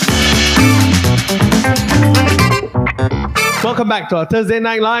welcome back to our Thursday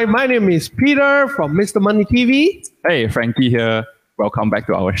Night Live. My name is Peter from Mr. Money TV. Hey, Frankie here. Welcome back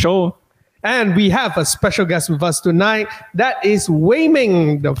to our show. And we have a special guest with us tonight. That is Whei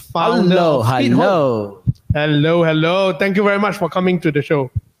Meng, the founder of Speedhome. Hello. Thank you very much for coming to the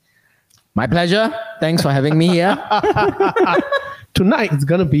show. My pleasure. Thanks for having me here. Tonight it's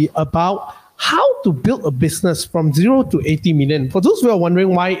going to be about how to build a business from 0 to 80 million. For those who are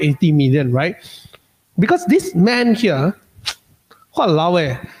wondering why 80 million, right? Because this man here,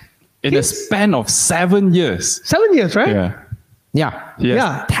 in a span of 7 years. 7 years, right? Yeah.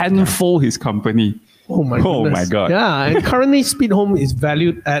 Yes. Tenfold his company. Oh my goodness. Oh my God. Yeah, and currently Speedhome is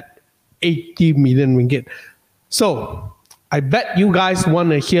valued at 80 million ringgit. So I bet you guys want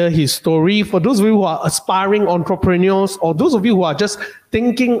to hear his story. For those of you who are aspiring entrepreneurs, or those of you who are just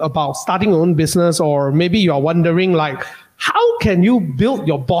thinking about starting your own business, or maybe you are wondering like, how can you build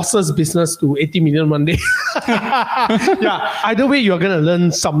your boss's business to 80 million one day? Either way, you're going to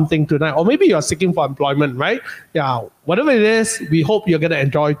learn something tonight. Or maybe you're seeking for employment, right? Yeah, whatever it is, we hope you're going to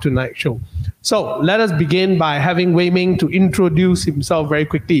enjoy tonight's show. So let us begin by having Whei Meng to introduce himself very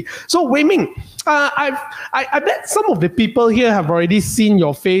quickly. So Whei Meng, I bet some of the people here have already seen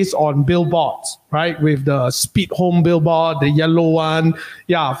your face on billboards, right? With the Speedhome billboard, the yellow one.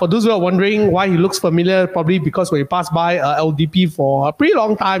 Yeah, for those who are wondering why he looks familiar, probably because when you pass by LDP for a pretty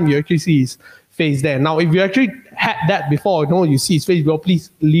long time, you actually see his face there. Now, if you actually had that before, you see his face, well, please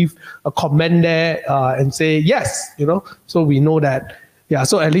leave a comment there and say yes, so we know that. Yeah,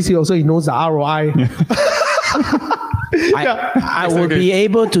 so at least he knows the ROI. I will be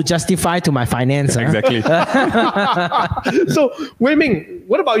able to justify to my finance. Exactly. So, Whei Meng,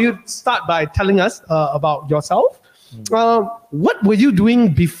 what about you? Start by telling us about yourself. What were you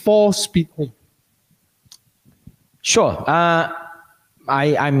doing before Speedhome? Sure.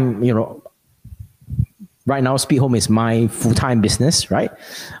 I'm right now Speedhome is my full-time business, right?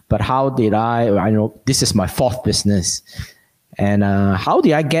 But how did I know this is my fourth business. And how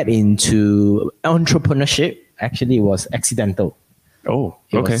did I get into entrepreneurship? Actually, it was accidental. Oh,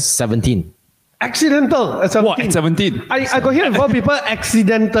 okay. I was 17. Accidental? At 17? What, at 17? I got hear before people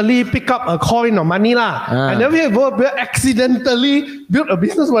accidentally pick up a coin or money. I never hear people accidentally build a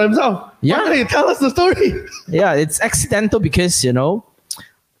business for themselves. Yeah. Why don't you tell us the story? Yeah, it's accidental because, back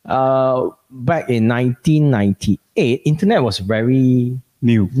in 1998, internet was very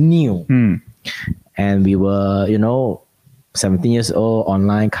new. And we were, 17 years old,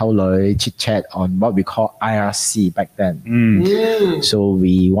 online, chit-chat on what we call IRC back then. So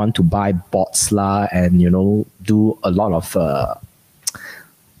we want to buy bots and, do a lot of,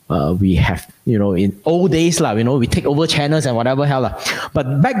 we have, in old days, we take over channels and whatever hell.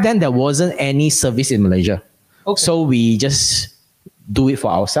 But back then, there wasn't any service in Malaysia. Okay. So we just do it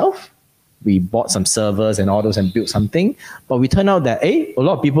for ourselves. We bought some servers and all those and built something. But we turned out that, a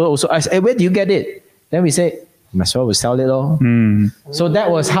lot of people also ask, where do you get it? Then we say, might as well we sell it all. So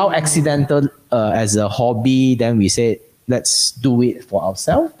that was how accidental as a hobby. Then we said, let's do it for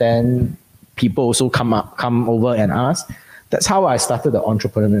ourselves. Then people also come over and ask. That's how I started the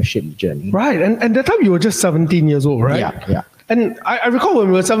entrepreneurship journey. Right. And that time you were just 17 years old, right? Yeah. And I recall when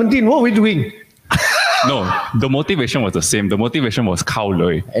we were 17, what were we doing? No, the motivation was the same. The motivation was Khao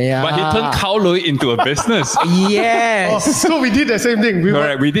Lui. Yeah. But he turned Khao Lui into a business. Oh, Yes. so we did the same thing.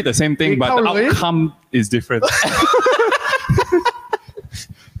 We did the same thing, but the outcome is different.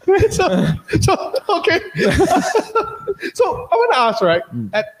 So okay. So I want to ask, right?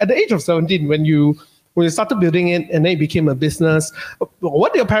 At the age of 17, when you started building it and then it became a business,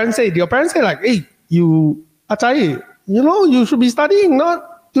 what did your parents say? Did your parents say like, hey, you should be studying,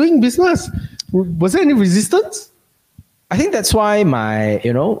 not doing business? Was there any resistance? I think that's why my,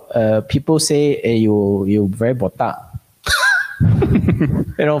 people say, hey, you very botak.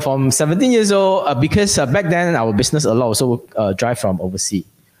 From 17 years old, because back then our business a lot also drive from overseas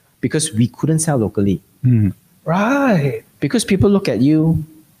because we couldn't sell locally. Right. Because people look at you,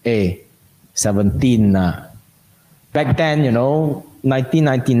 hey, 17. Back then,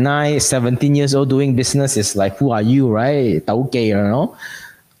 1999, 17 years old doing business is like, who are you, right? Tauke,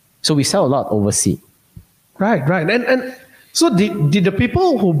 So we sell a lot overseas. Right. And so did the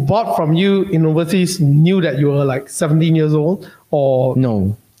people who bought from you in overseas knew that you were like 17 years old or?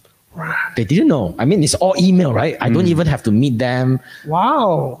 No. They didn't know. I mean, it's all email, right? I don't even have to meet them.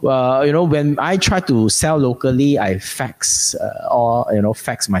 Wow. When I try to sell locally, I fax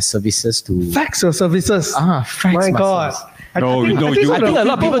fax my services to... Fax your services? Fax my God. Services. I think a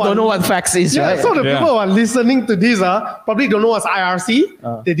lot of people don't know what fax is, right? So the people who are listening to this probably don't know what's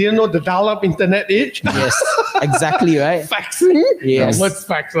IRC. They didn't know the dial-up internet age. Yes, exactly, right? Faxing? Yes. What's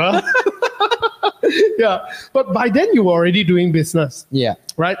fax, Yeah. But by then you were already doing business. Yeah.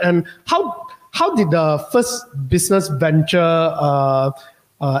 Right. And how did the first business venture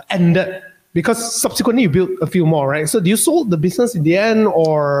ended? Because subsequently you built a few more, right? So you sold the business in the end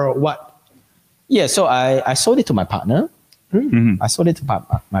or what? Yeah, so I sold it to my partner. I sold it to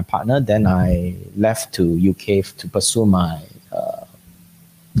my partner. Then I left to UK to pursue my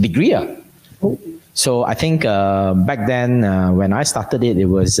degree. So I think back then when I started it, it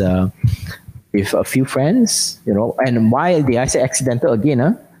was with a few friends, you know. And why did I say accidental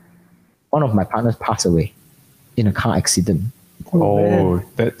again? One of my partners passed away in a car accident. Oh,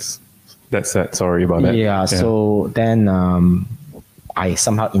 that's sad. Sorry about that. Yeah. So then I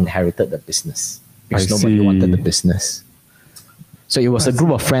somehow inherited the business because nobody wanted the business. So it was a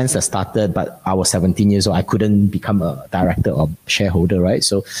group of friends that started, but I was 17 years old. I couldn't become a director or shareholder, right?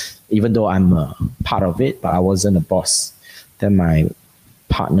 So even though I'm a part of it, but I wasn't a boss. Then my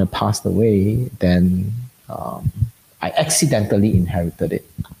partner passed away. Then I accidentally inherited it.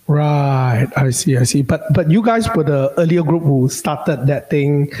 Right, I see. But you guys were the earlier group who started that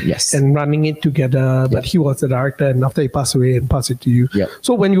thing, Yes. and running it together. But he was the director, and after he passed away, and passed it to you. Yeah.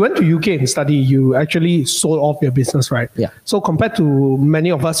 So when you went to UK and study, you actually sold off your business, right? Yeah. So compared to many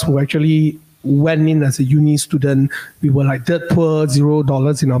of us who actually went in as a uni student, we were like dirt poor,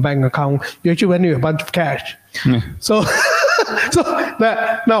 $0 in our bank account. You actually went in with a bunch of cash. So,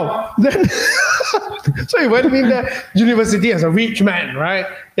 now then. So you went in the university as a rich man, right?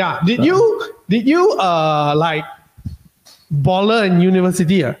 Yeah. Did you like baller in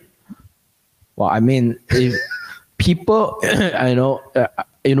university? Well, I mean, if people,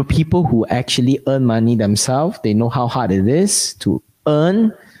 people who actually earn money themselves, they know how hard it is to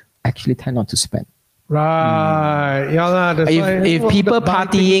earn, actually tend not to spend. Right. Yeah, that's why, If people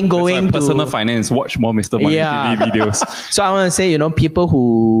partying, going to personal finance, watch more Mr. Money TV videos. So I want to say, people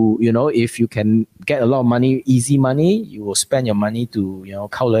who, if you can get a lot of money, easy money, you will spend your money to,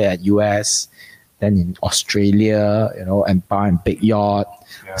 color at US, then in Australia, and buy a big yacht,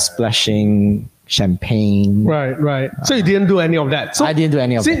 splashing champagne. Right. So you didn't do any of that. So I didn't do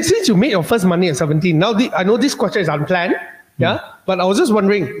any of that. Since you made your first money at 17, now I know this question is unplanned. Yeah. But I was just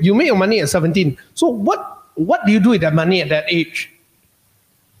wondering, you made your money at 17. So what do you do with that money at that age?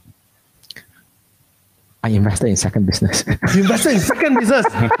 I invested in second business. You invested in second business.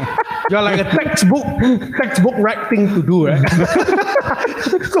 You're like a textbook right thing to do, right?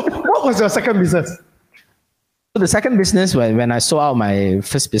 So what was your second business? So the second business, when I sold out my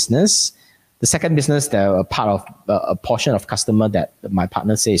first business, the second business, there were part of a portion of customer that my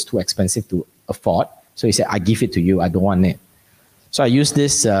partner says is too expensive to afford. So he said, I give it to you. I don't want it. So I used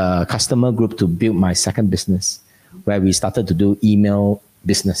this customer group to build my second business, where we started to do email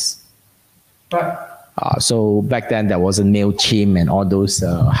business. Right. So back then there wasn't MailChimp and all those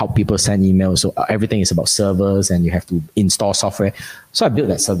how people send emails. So everything is about servers and you have to install software. So I built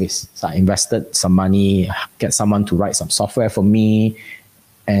that service. So I invested some money, get someone to write some software for me,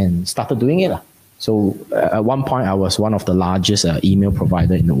 and started doing it. So at one point I was one of the largest email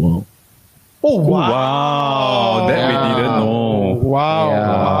provider in the world. Oh, Wow, that we didn't know.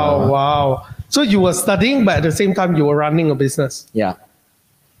 Wow. So you were studying, but at the same time you were running a business. Yeah.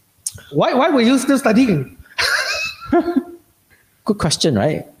 Why were you still studying? Good question,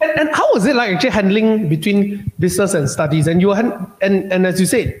 right? And how was it like actually handling between business and studies? And and as you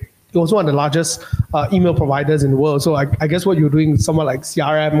said, you're also one of the largest email providers in the world. So I guess what you're doing is somewhat like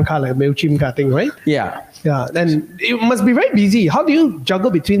CRM, kind of like MailChimp kind of thing, right? Yeah. Yeah, and it must be very busy. How do you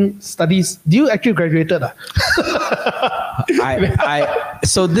juggle between studies? Do you actually graduated?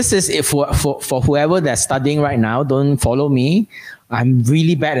 So this is if for whoever that's studying right now, don't follow me. I'm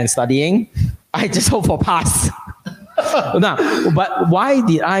really bad at studying. I just hope for pass. Now, but why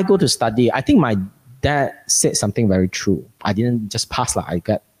did I go to study? I think my dad said something very true. I didn't just pass, I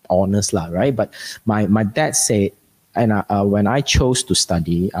got honors, right? But my dad said, and when I chose to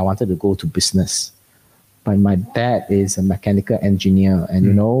study, I wanted to go to business. But my dad is a mechanical engineer,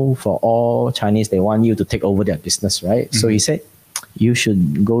 and for all Chinese, they want you to take over their business, right? So he said, you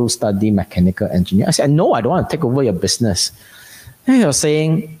should go study mechanical engineer. I said, no, I don't want to take over your business. And he was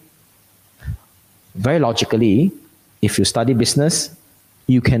saying, very logically, if you study business,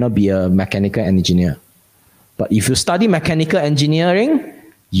 you cannot be a mechanical engineer. But if you study mechanical engineering,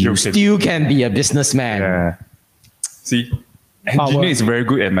 you still can be a businessman. Yeah. See, engineer is very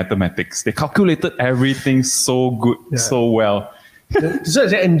good at mathematics. They calculated everything so good, so well. So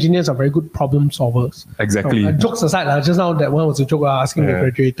engineers are very good problem solvers. Exactly. Jokes aside, just now that one was a joke asking the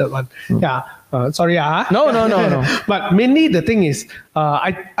graduated one. Yeah. Sorry. No. But mainly the thing is,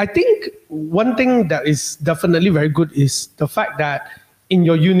 I think one thing that is definitely very good is the fact that in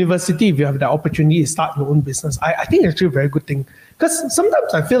your university, if you have the opportunity to start your own business, I think it's actually a very good thing. Because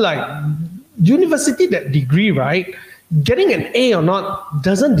sometimes I feel like university, that degree, right? Getting an A or not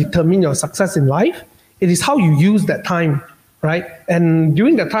doesn't determine your success in life. It is how you use that time, right? And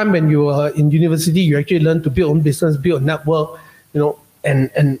during the time when you were in university, you actually learn to build your own business, build a network,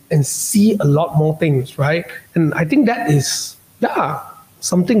 and see a lot more things, right? And I think that is,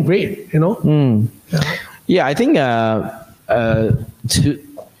 something great, Yeah, I think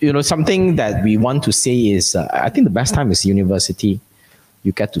something that we want to say is I think the best time is university.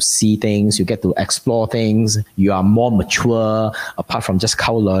 You get to see things, you get to explore things, you are more mature apart from just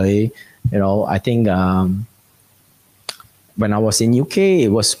khao lui. I think when I was in UK, it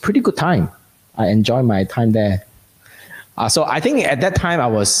was pretty good time. I enjoyed my time there. So I think at that time I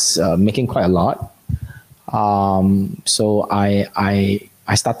was making quite a lot. So I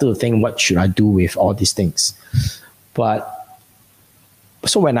started to think, what should I do with all these things?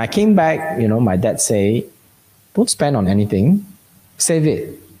 So when I came back, my dad say, don't spend on anything, save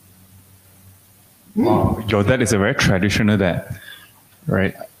it. Wow, your dad is a very traditional dad,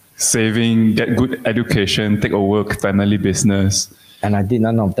 right? Saving, get good education, take over family business. And I did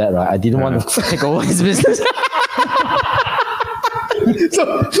none of that, right? I didn't want to take over his business.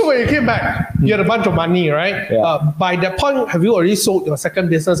 So when you came back, you had a bunch of money, right? Yeah. By that point, have you already sold your second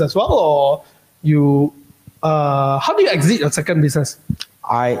business as well, or you? How do you exit your second business?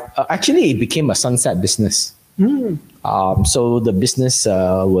 Actually, it became a sunset business. So the business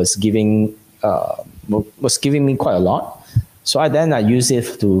was giving me quite a lot. So I used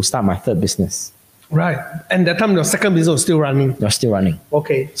it to start my third business. Right, and that time your second business was still running. You're still running.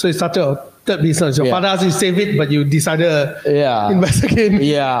 Okay, so you started a third business. Your father asked you to save it, but you decided to invest again.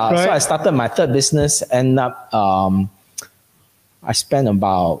 Yeah, right? So I started my third business. End up, I spent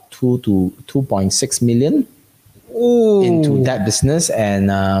about 2.6 million into that business, and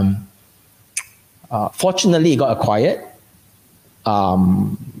fortunately, it got acquired,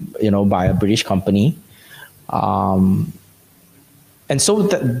 by a British company, and so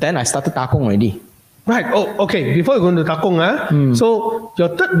then I started Takong already. Right. Oh, okay. Before you go into Takong, so your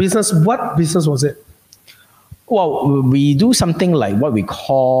third business, what business was it? Well, we do something like what we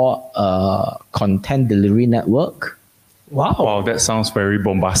call a content delivery network. Wow, that sounds very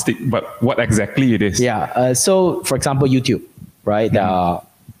bombastic. But what exactly it is? Yeah. So, for example, YouTube, right? There are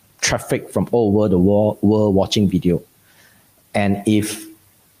traffic from all over the world watching video, and if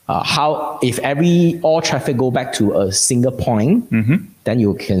all traffic go back to a single point, then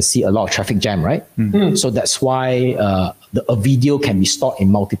you can see a lot of traffic jam, right? So that's why a video can be stored in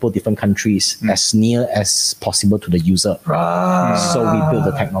multiple different countries as near as possible to the user. So we build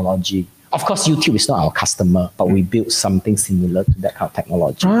the technology. Of course, YouTube is not our customer, but we built something similar to that kind of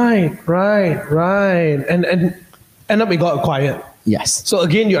technology. Right. And end up it got acquired. Yes. So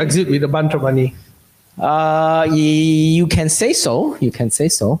again, you exit with a bunch of money. You can say so.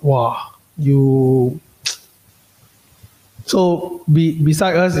 Wow. So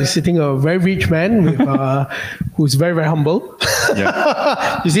beside us is sitting a very rich man with, who's very, very humble.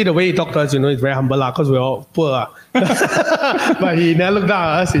 Yeah. You see the way he talks to us, he's very humble because we're all poor. But he never looked down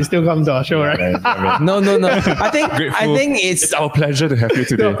at us. He still comes to our show, right? No. I think it's our pleasure to have you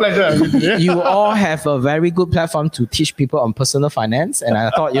today. It's our pleasure to have you today. You all have a very good platform to teach people on personal finance, and I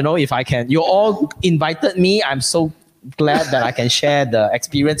thought, if I can, you all invited me. I'm so glad that I can share the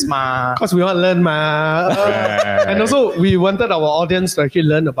experience, ma. Because we want to learn, ma. And also, we wanted our audience to actually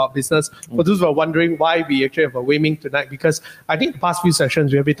learn about business. For those who are wondering why we actually have a Whei Meng tonight, because I think the past few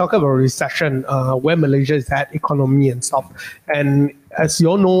sessions, we have been talking about recession, where Malaysia is at, economy and stuff. And as you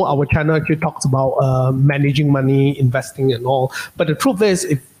all know, our channel actually talks about managing money, investing and all. But the truth is,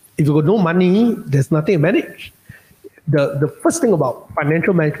 if you got no money, there's nothing to manage. The first thing about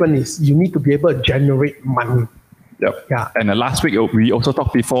financial management is you need to be able to generate money. Yep. Yeah. And last week, we also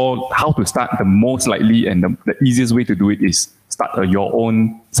talked before how to start. The most likely and the easiest way to do it is start your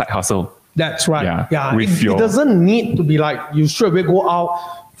own side hustle. That's right. Yeah. It doesn't need to be like you straight away go out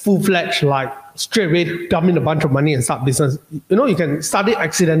full-fledged, like straight away dump in a bunch of money and start business. You can start it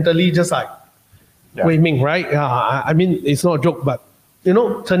accidentally, just like Whei Meng, right? I mean, it's not a joke, but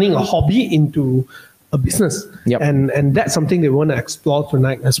turning a hobby into a business. Yep. And that's something they want to explore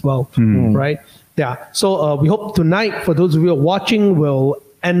tonight as well, right? Yeah. So we hope tonight, for those of you who are watching, will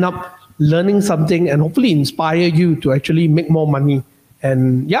end up learning something and hopefully inspire you to actually make more money.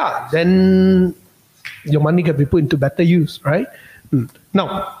 And then your money can be put into better use, right?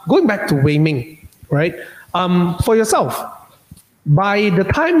 Now, going back to Whei Meng, right? For yourself, by the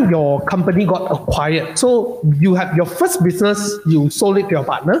time your company got acquired, so you had your first business, you sold it to your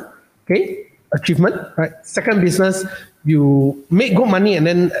partner, okay? achievement, right? Second business, you make good money and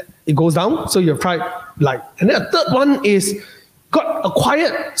then it goes down. So you've tried and then a third one is got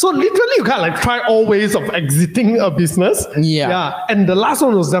acquired. So literally you can't try all ways of exiting a business. Yeah. And the last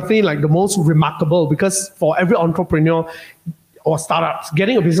one was definitely the most remarkable, because for every entrepreneur or startups,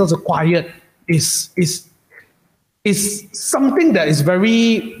 getting a business acquired is something that is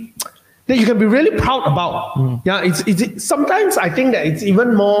that you can be really proud about. Yeah, it's sometimes I think that it's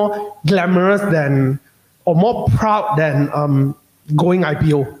even more glamorous or more proud than going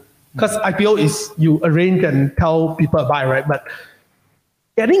IPO. Because IPO is you arrange and tell people buy, right? But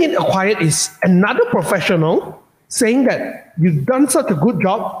getting it acquired is another professional saying that you've done such a good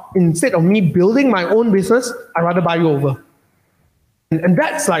job. Instead of me building my own business, I'd rather buy you over. And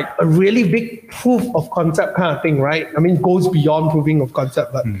that's a really big proof of concept kind of thing, right? I mean, it goes beyond proving of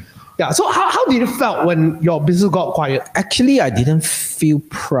concept. But yeah, so how did it felt when your business got acquired? Actually, I didn't feel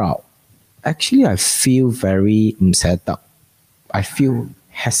proud. Actually, I feel very set up. I feel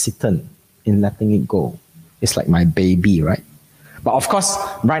hesitant in letting it go. It's like my baby, right? But of course,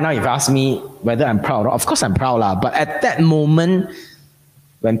 right now, if you ask me whether I'm proud, of course I'm proud. But at that moment,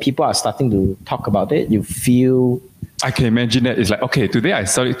 when people are starting to talk about it, you feel... I can imagine that. It's like, okay, today I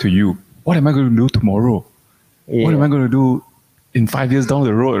sell it to you. What am I going to do tomorrow? Yeah. What am I going to do in 5 years down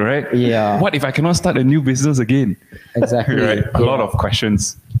the road, right? Yeah. What if I cannot start a new business again? Exactly. Right? A lot of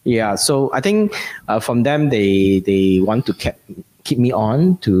questions. Yeah. So I think from them, they want to keep me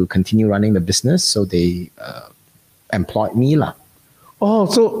on to continue running the business. So they employed me. Oh,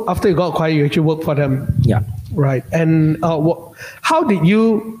 so after you got acquired, you actually worked for them. Yeah. Right. And how did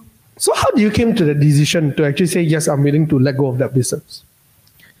you came to the decision to actually say, yes, I'm willing to let go of that business?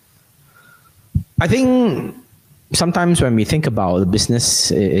 I think sometimes when we think about the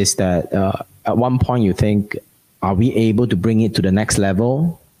business is that at one point you think, are we able to bring it to the next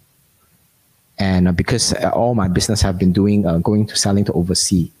level? And because all my business have been doing, selling to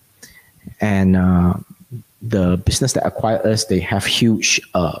overseas. And the business that acquired us, they have huge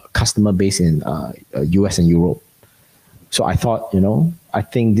customer base in US and Europe. So I thought, I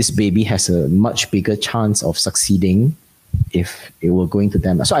think this baby has a much bigger chance of succeeding if it were going to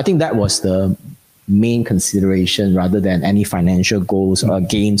them. So I think that was the main consideration rather than any financial goals or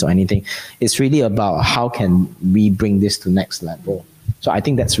gains or anything. It's really about how can we bring this to next level. So I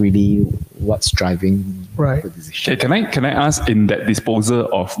think that's really what's driving the decision. Okay, can I ask, in that disposal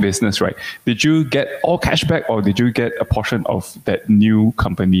of business, right? Did you get all cash back, or did you get a portion of that new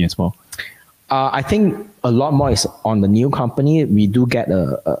company as well? I think a lot more is on the new company. We do get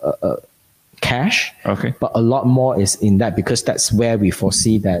a cash, but a lot more is in that, because that's where we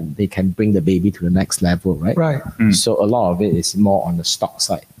foresee that they can bring the baby to the next level, right? Right. So a lot of it is more on the stock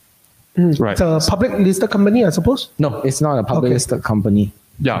side. Right. It's a public listed company, I suppose? No, it's not a public listed company.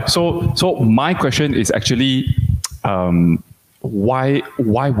 Yeah. So my question is actually, why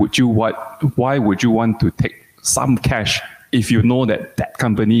would you want to take some cash if you know that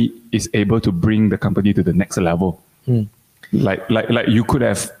company is able to bring the company to the next level? Like you could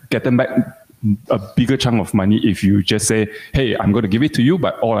have gotten back a bigger chunk of money if you just say, hey, I'm going to give it to you,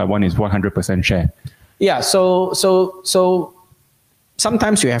 but all I want is 100% share. Yeah. So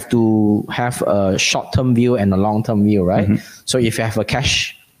sometimes you have to have a short-term view and a long-term view, right? So if you have a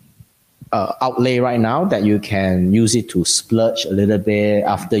cash outlay right now that you can use it to splurge a little bit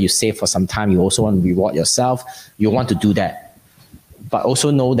after you save for some time, you also want to reward yourself, you want to do that. But also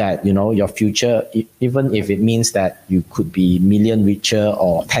know that, your future, even if it means that you could be million richer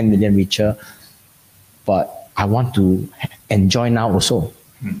or 10 million richer, but I want to enjoy now also.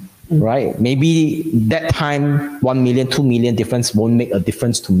 Right? Maybe that time, 1 million, 2 million difference won't make a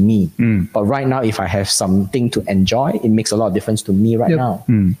difference to me. But right now, if I have something to enjoy, it makes a lot of difference to me right now.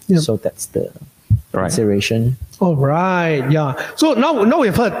 So that's the consideration. All right. Yeah. So now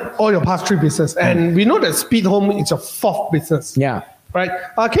we've heard all your past 3 businesses, and we know that Speedhome is your 4th business. Yeah. Right.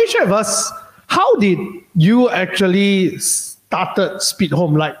 Can you share with us, how did you actually started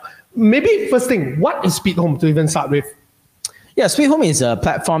Speedhome? Maybe first thing, what is Speedhome to even start with? Yeah, Speedhome is a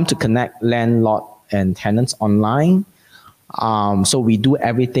platform to connect landlord and tenants online. So we do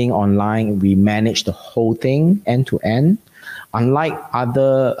everything online. We manage the whole thing end to end. Unlike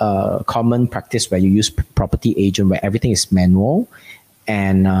other common practice where you use property agent, where everything is manual.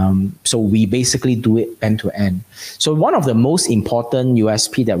 And so we basically do it end to end. So one of the most important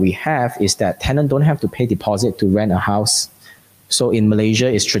USP that we have is that tenants don't have to pay deposit to rent a house. So in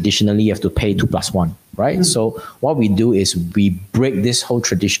Malaysia, it's traditionally you have to pay 2+1, right? So what we do is we break this whole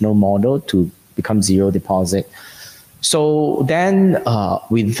traditional model to become 0 deposit. So then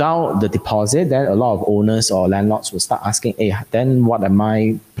without the deposit, then a lot of owners or landlords will start asking, hey, then what am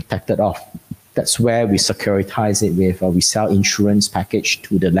I protected of? That's where we securitize it with, we sell insurance package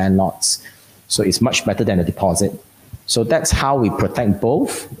to the landlords. So it's much better than a deposit. So that's how we protect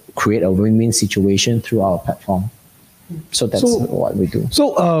both, create a win-win situation through our platform. So that's what we do.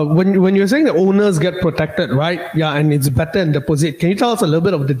 So when you're saying the owners get protected, right? Yeah, and it's better than deposit. Can you tell us a little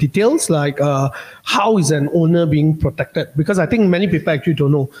bit of the details? Like how is an owner being protected? Because I think many people actually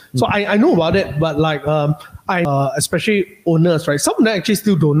don't know. So I know about it, but like especially owners, right? Some of them actually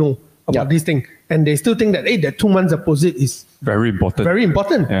still don't know about this thing. And they still think that, hey, that 2 months deposit is very important. Very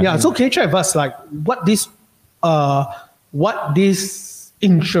important. Yeah. So can you share with us like what this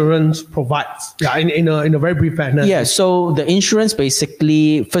insurance provides? Yeah, in a very brief manner. Yeah. So the insurance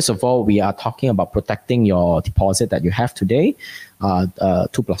basically, first of all, we are talking about protecting your deposit that you have today,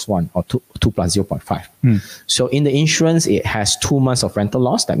 2+1 or 2 plus 0.5. So in the insurance, it has 2 months of rental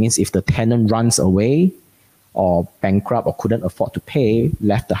loss. That means if the tenant runs away or bankrupt or couldn't afford to pay,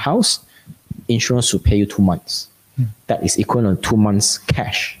 left the house, insurance will pay you 2 months. That is equivalent to 2 months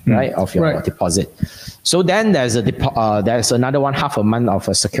cash, right, of your deposit. So then there's another one, half a month of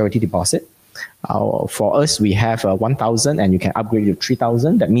a security deposit. For us, we have 1,000 and you can upgrade to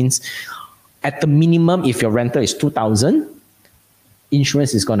 3,000. That means at the minimum, if your rental is 2,000,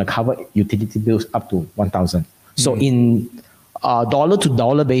 insurance is going to cover utility bills up to 1,000. So in dollar to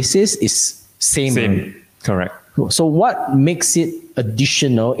dollar basis, is same. Correct. So what makes it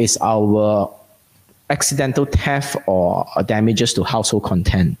additional is our accidental theft or damages to household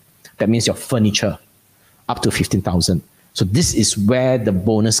content. That means your furniture, up to 15,000. So this is where the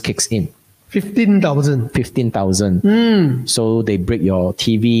bonus kicks in. 15,000. 15,000. So they break your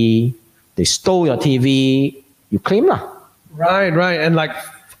TV, they stole your TV, you claim lah. Right. And like,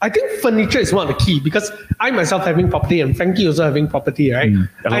 I think furniture is one of the key because I myself having property and Frankie also having property, right?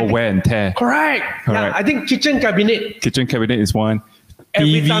 A lot of wear and tear. Correct. Yeah, I think kitchen cabinet. Kitchen cabinet is one.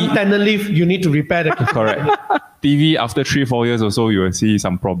 Every time tenant leave, you need to repair the Correct. TV after 3-4 years or so, you will see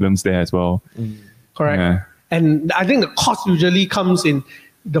some problems there as well. Correct. Yeah. And I think the cost usually comes in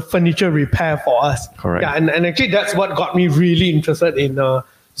the furniture repair for us. Correct. Yeah, and actually that's what got me really interested in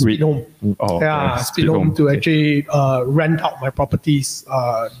Speedhome. Speedhome to actually rent out my properties.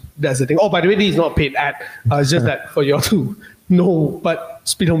 That's the thing. Oh, by the way, this is not a paid ad. It's just that for you all to know what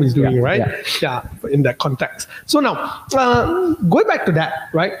Speedhome is doing, right? Yeah, in that context. So now, going back to that,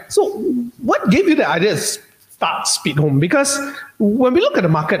 right? So what gave you the idea to start Speedhome? Because when we look at the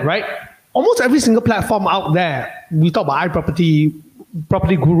market, right, almost every single platform out there, we talk about iProperty,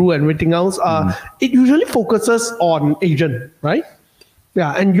 Property Guru and everything else, it usually focuses on agent, right?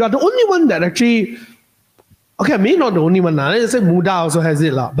 Yeah, and you are the only one that actually, okay, maybe not the only one. Let's say Muda also has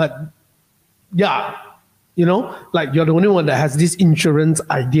it, but yeah, you know, like you're the only one that has this insurance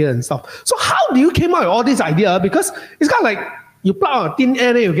idea and stuff. So how do you came out with all this idea? Because it's kind of like you plug on a thin air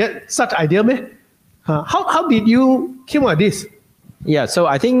and you get such idea, man. How did you came out with this? Yeah, so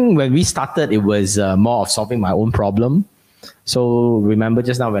I think when we started, it was more of solving my own problem. So remember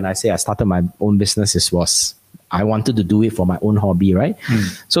just now when I say I started my own business, it was I wanted to do it for my own hobby, right?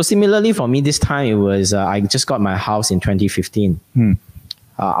 So similarly for me this time, it was I just got my house in 2015.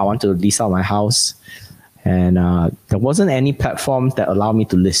 I want to lease out my house. And there wasn't any platform that allowed me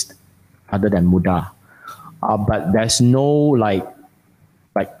to list other than Muda. But there's no like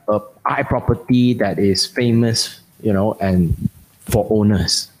a iProperty that is famous, you know, and for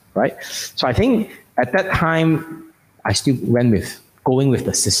owners, right? So I think at that time, I still went with going with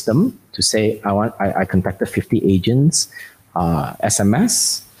the system to say I contacted 50 agents,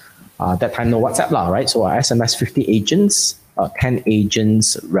 SMS. That time no WhatsApp lah, right? So I SMS 50 agents, 10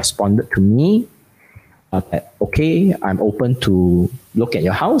 agents responded to me. That, okay, I'm open to look at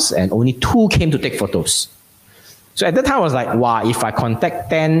your house, and only 2 came to take photos. So at that time I was like, wow, if I contact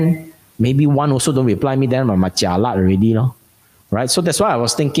 10, maybe 1 also don't reply me, then I'm jialat already, no? Right? So that's why I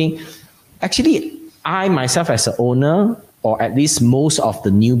was thinking, actually, I myself as an owner, or at least most of the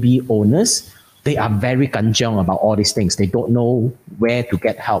newbie owners, they are very kanjiang about all these things. They don't know where to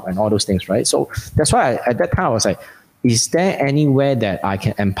get help and all those things, right? So that's why at that time I was like, is there anywhere that I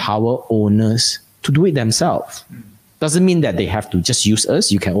can empower owners to do it themselves? Doesn't mean that they have to just use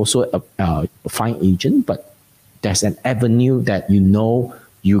us. You can also find agent, but there's an avenue that you know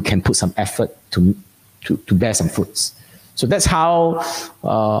you can put some effort to bear some fruits. So that's how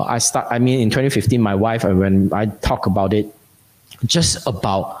I start. I mean, in 2015, my wife, when I talk about it, just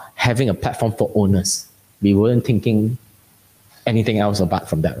about having a platform for owners, we weren't thinking anything else apart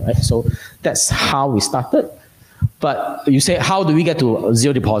from that, right? So that's how we started. But you say, how do we get to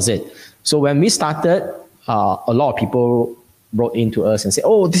zero deposit? So when we started, a lot of people wrote into us and said,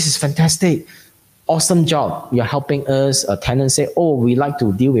 oh, this is fantastic. awesome job. You're helping us. A tenant say, oh, we like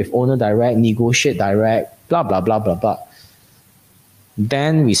to deal with owner direct, negotiate direct, blah, blah, blah, blah, blah.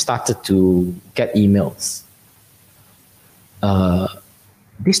 Then we started to get emails.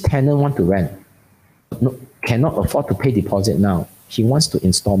 This tenant want to rent. No, cannot afford to pay deposit now. He wants to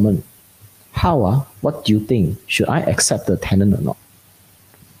installment. How? What do you think? Should I accept the tenant or not?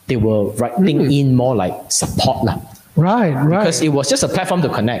 They were writing in more like support lah. Right. Because it was just a platform to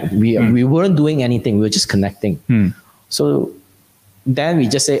connect. We weren't doing anything. We were just connecting. So then we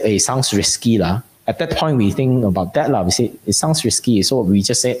just say, hey, it sounds risky lah. At that point, we think about that lah. We say it sounds risky. So we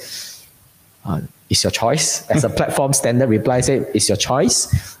just say, it's your choice. As a platform standard reply, say it's your choice.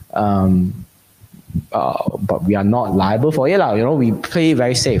 But we are not liable for it lah. You know, we play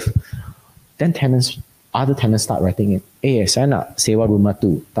very safe. Then other tenants start writing it. Saya nak sewa rumah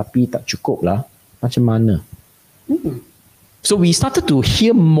tu, tapi tak cukup lah. Macam mana? So we started to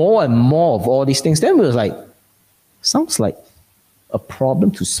hear more and more of all these things. Then we was like, sounds like a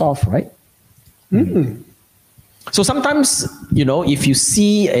problem to solve, right? So sometimes, you know, if you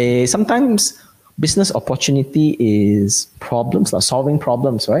see sometimes business opportunity is problems, like solving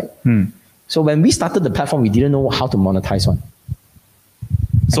problems, right? So when we started the platform, we didn't know how to monetize one.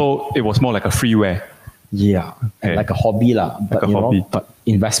 So it was more like a freeware. Yeah, Okay. like a hobby lah. But Like a you hobby. know, but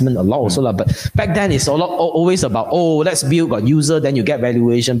investment a lot also lah. But back then it's always about let's build a user, then you get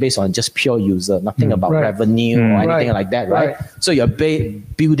valuation based on just pure user, nothing about Right. revenue or anything Right. like that, right? So you're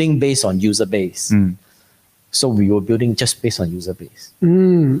building based on user base. So we were building just based on user base.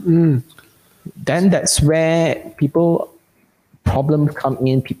 Then that's where problems come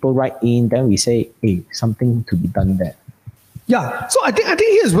in, people write in, then we say, hey, something to be done there. Yeah, so I think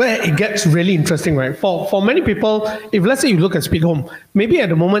here's where it gets really interesting, right? For many people, if let's say you look at Speedhome, maybe at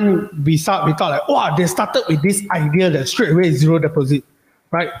the moment we thought like, wow, they started with this idea that straight away is zero deposit,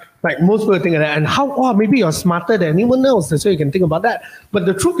 right? Like most people think of that, and how maybe you're smarter than anyone else, that's why you can think about that. But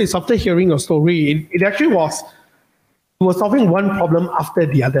the truth is, after hearing your story, it actually was solving one problem after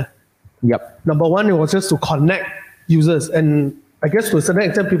the other. Yep. Number one, it was just to connect users, and I guess to a certain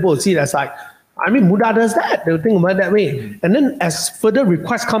extent, people will see it as like, I mean, Muda does that. They'll think about it that way. And then as further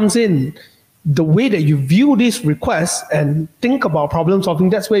requests comes in, the way that you view these requests and think about problem solving,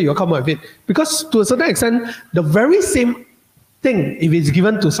 that's where you'll come up with it. Because to a certain extent, the very same thing, if it's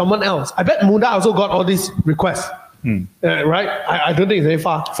given to someone else, I bet Muda also got all these requests, right? I don't think it's very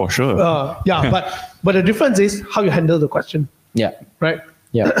far. For sure. Yeah, but the difference is how you handle the question, Yeah. right?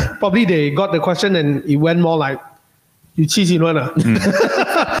 Yeah. Probably they got the question and it went more like, you cheesy one.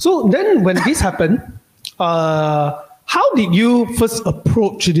 So then when this happened, how did you first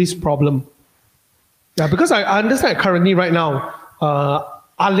approach this problem? Yeah, because I understand currently right now,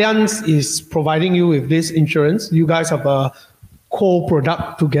 Allianz is providing you with this insurance. You guys have a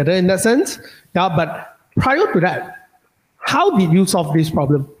co-product together in that sense. Yeah, but prior to that, how did you solve this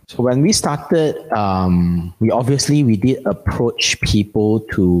problem? So when we started, we did approach people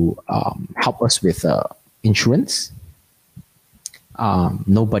to help us with insurance.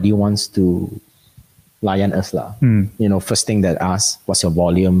 Nobody wants to lion us lah. You know, first thing that asks, what's your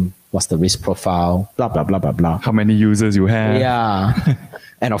volume? What's the risk profile? Blah, blah, blah, blah, blah. How many users you have? Yeah.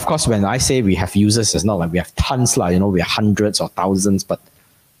 And of course, when I say we have users, it's not like we have tons lah. You know, we have hundreds or thousands, but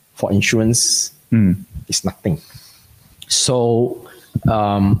for insurance, it's nothing. So,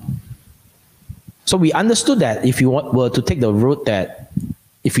 so we understood that if you were to take the route that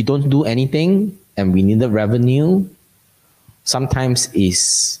if we don't do anything and we needed revenue, sometimes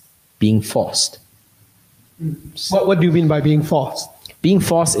is being forced. What do you mean by being forced? Being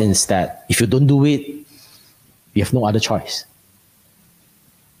forced is that if you don't do it, you have no other choice.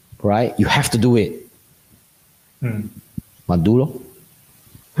 Right? You have to do it. Do lor.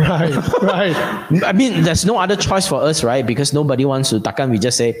 Right. I mean, there's no other choice for us, right? Because nobody wants to, takkan we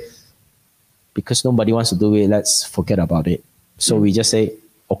just say, because nobody wants to do it, let's forget about it. So we just say,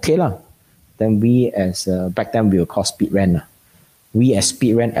 okay lah. Then we back then we were called Speed Rent. We as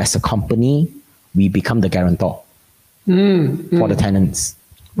Speed Rent as a company, we become the guarantor for the tenants.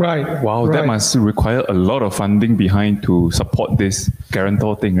 Right. Wow, right. that must require a lot of funding behind to support this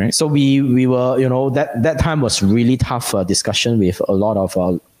guarantor thing, right? So we were, you know, that time was really tough discussion with a lot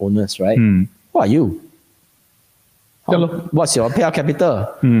of owners, right? Who are you? What's your payout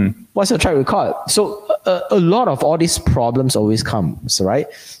capital? What's your track record? So a lot of all these problems always comes, right?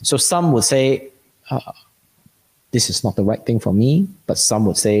 So some would say, this is not the right thing for me. But some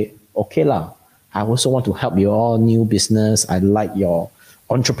would say, okay lah, I also want to help you all new business. I like your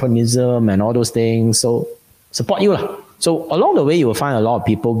entrepreneurism and all those things. So support you lah. So along the way, you will find a lot of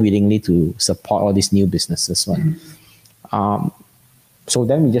people willingly to support all these new businesses. So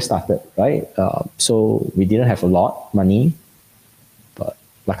then we just started, right? So we didn't have a lot money, but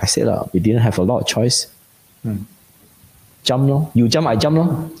like I said, we didn't have a lot of choice. Jump lor. You jump, I jump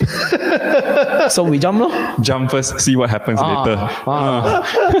lor. So we jump lor. Jump first, see what happens later.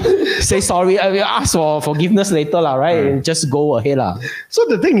 Say sorry, I will ask for forgiveness later, right? Just go ahead. So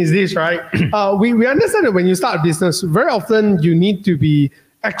the thing is this, right? We understand that when you start a business, very often you need to be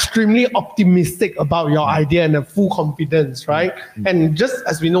extremely optimistic about your idea and have full confidence, right? And just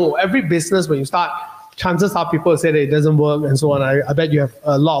as we know, every business when you start, chances are people say that it doesn't work and so on. I bet you have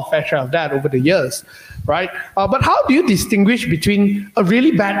a lot of fair share of that over the years, right? But how do you distinguish between a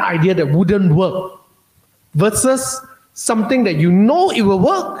really bad idea that wouldn't work versus something that you know it will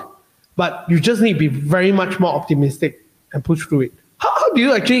work, but you just need to be very much more optimistic and push through it? How do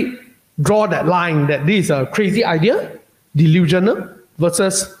you actually draw that line that this is a crazy idea, delusional,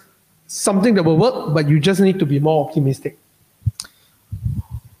 versus something that will work, but you just need to be more optimistic?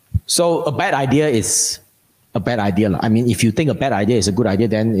 So a bad idea is a bad idea. I mean, if you think a bad idea is a good idea,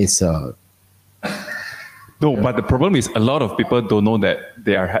 then it's a... No, but the problem is a lot of people don't know that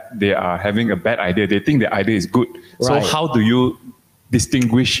they are having a bad idea. They think the idea is good. Right. So how do you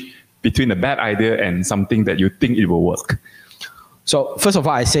distinguish between a bad idea and something that you think it will work? So first of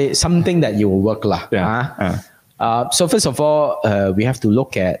all, I say something that you will work lah. So first of all, we have to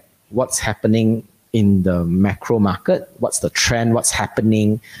look at what's happening in the macro market, what's the trend, what's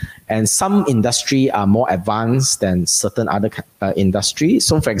happening. And some industry are more advanced than certain other industries.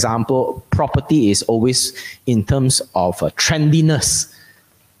 So for example, property is always, in terms of trendiness,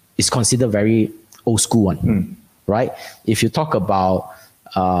 is considered very old school one, right? If you talk about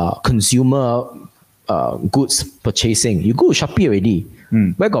consumer goods purchasing, you go to Shopee already.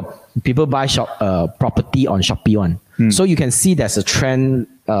 Where got people buy property on Shopee one? So you can see there's a trend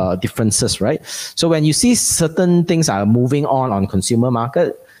differences, right? So when you see certain things are moving on consumer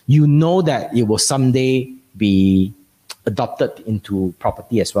market, you know that it will someday be adopted into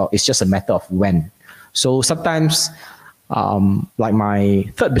property as well. It's just a matter of when. So sometimes, like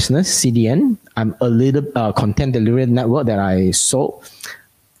my third business, CDN, I'm a little content delivery network that I sold.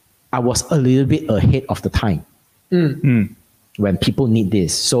 I was a little bit ahead of the time when people need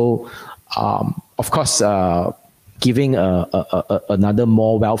this. So, of course, giving another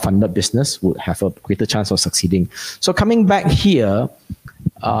more well-funded business would have a greater chance of succeeding. So coming back here,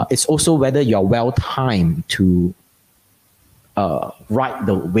 it's also whether you're well-timed to ride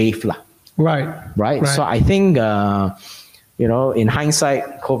the wave lah. Right. So I think, in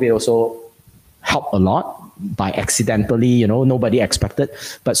hindsight, COVID also helped a lot by accidentally, nobody expected.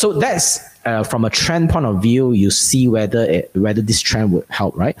 But so that's from a trend point of view, you see whether this trend would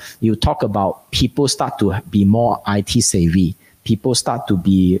help, right? You talk about people start to be more IT savvy. People start to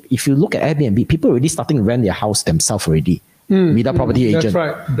be, if you look at Airbnb, people already starting to rent their house themselves already without property agent.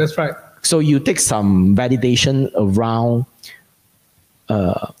 That's right. So you take some validation around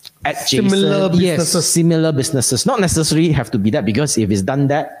adjacent, similar businesses. Not necessarily have to be that, because if it's done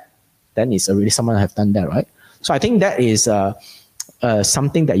that, then it's already someone have done that, right? So I think that is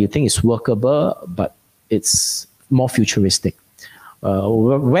something that you think is workable, but it's more futuristic.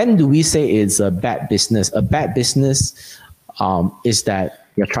 When do we say it's a bad business? A bad business is that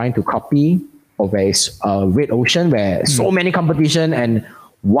you're trying to copy, or where it's a red ocean where so many competition and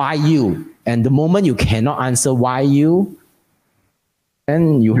why you? And the moment you cannot answer why you,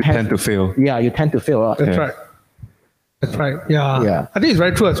 then you tend to fail. Yeah, you tend to fail. That's right. That's right. Yeah. I think it's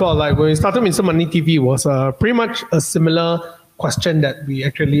very true as well. Like when we started Mr. Money TV, was pretty much a similar question that I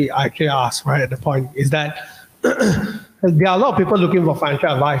actually asked right at the point. Is that there are a lot of people looking for financial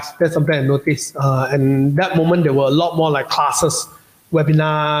advice. That's something I noticed. And that moment there were a lot more like classes,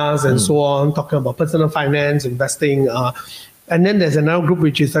 webinars, and so on, talking about personal finance, investing. And then there's another group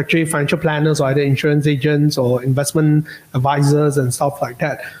which is actually financial planners, or either insurance agents or investment advisors and stuff like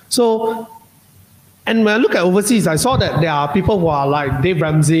that. So. And when I look at overseas, I saw that there are people who are like Dave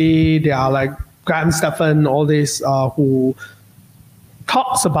Ramsey, there are like Graham Stephan, all this, who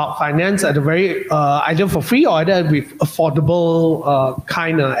talks about finance at a very, either for free or either with affordable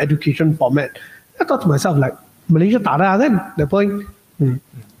kind of education format. I thought to myself, like, Malaysia tak ada then, the point.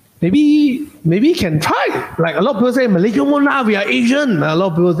 Maybe can try. Like a lot of people say, Malaysia won't lah, we are Asian. A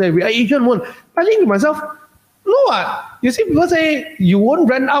lot of people say, we are Asian won't. I think to myself, no, you see, people say you won't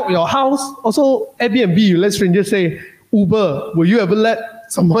rent out your house. Also, Airbnb, you let strangers say, Uber, will you ever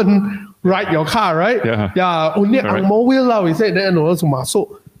let someone ride your car, right? Yeah, only ang mo will lah, we say that.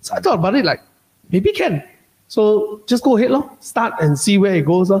 So I thought about it like, maybe can. So just go ahead, start and see where it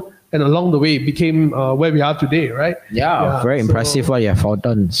goes. and along the way it became where we are today, right? Yeah, very impressive what you have all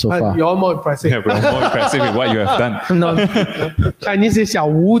done so far. You're more impressive. Yeah, bro, more impressive with what you have done. No, Chinese is 小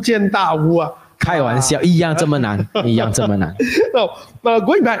巫见大巫啊。开玩笑，一样这么难，一样这么难。No,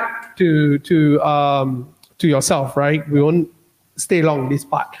 going back to yourself, right? We won't stay long this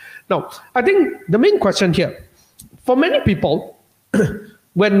part. Now, I think the main question here, for many people,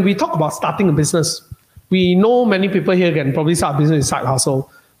 when we talk about starting a business, we know many people here can probably start a business with side hustle,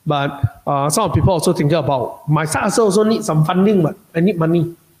 but some people also thinking about my side hustle also need some funding, but I need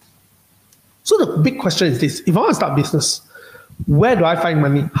money. So the big question is this: if I want to start a business, where do I find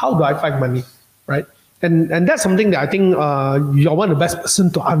money? How do I find money? Right? And that's something that I think you're one of the best person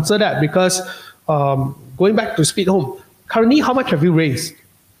to answer that, because going back to Speedhome, currently how much have you raised?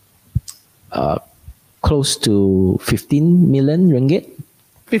 Close to 15 million ringgit.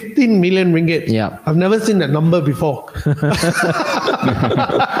 15 million ringgit. Yeah. I've never seen that number before.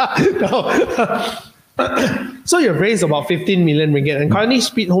 So you've raised about 15 million ringgit, and currently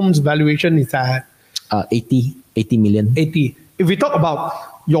Speedhome's valuation is at 80 million. 80. If we talk about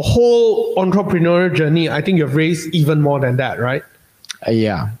your whole entrepreneurial journey, I think you've raised even more than that, right?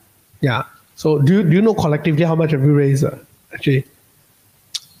 Yeah. Yeah. So do you know collectively how much have you raised actually?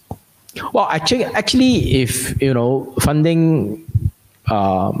 Well, actually, if you know funding,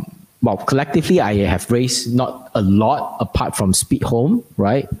 well, collectively, I have raised not a lot apart from Speedhome,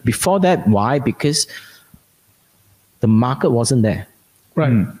 right? Before that, why? Because the market wasn't there. Right.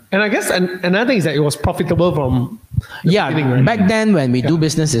 And I guess another thing is that it was profitable from beginning, right? Back then when we do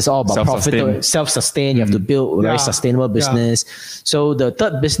business, it's all about Self-sustain. profit, self-sustain. You have to build a very sustainable business. So the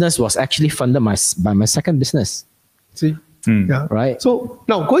third business was actually funded by my second business. See? Yeah. Right. So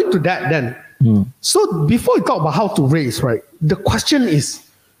now going to that then. So before we talk about how to raise, right? The question is,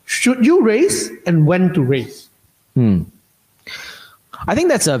 should you raise and when to raise? I think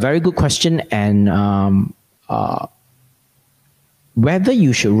that's a very good question, and whether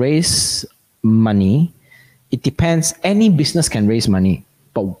you should raise money, it depends. Any business can raise money,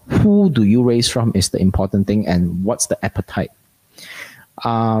 but who do you raise from is the important thing, and what's the appetite.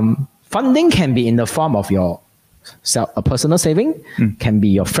 Funding can be in the form of a personal saving, can be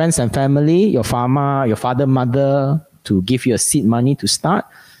your friends and family, your farmer, your father, mother, to give you a seed money to start.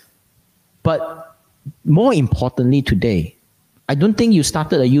 But more importantly today, I don't think you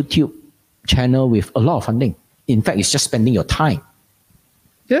started a YouTube channel with a lot of funding. In fact, it's just spending your time.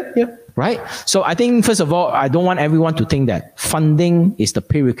 Yeah. Right? So I think, first of all, I don't want everyone to think that funding is the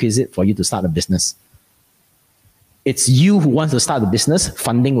prerequisite for you to start a business. It's you who wants to start a business.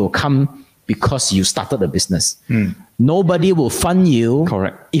 Funding will come because you started a business. Nobody will fund you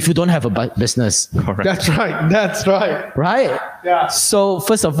if you don't have a business. Correct. That's right. Right? Yeah. So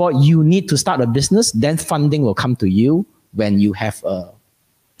first of all, you need to start a business, then funding will come to you when you have a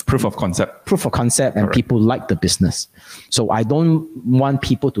Proof of concept. And people like the business. So I don't want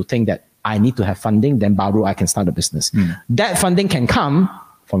people to think that I need to have funding, then baru I can start a business. That funding can come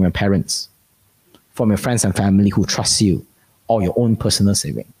from your parents, from your friends and family who trust you, or your own personal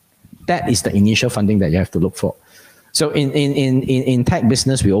saving. That is the initial funding that you have to look for. So in tech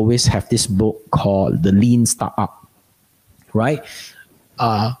business, we always have this book called The Lean Startup, right?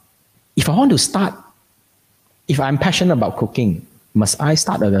 If I want to start, if I'm passionate about cooking, must I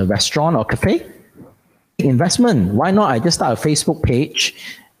start a restaurant or cafe? Investment. Why not I just start a Facebook page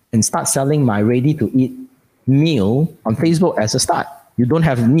and start selling my ready-to-eat meal on Facebook as a start? You don't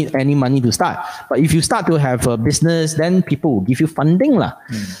need any money to start. But if you start to have a business, then people will give you funding.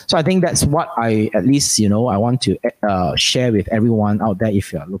 So I think that's what I want to share with everyone out there.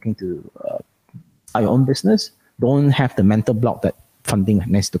 If you're looking to start your own business, don't have the mental block that funding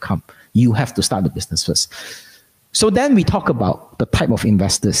needs to come. You have to start the business first. So then we talk about the type of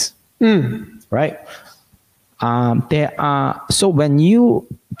investors, right? So when you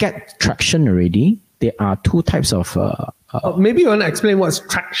get traction already, there are two types of... maybe you want to explain what's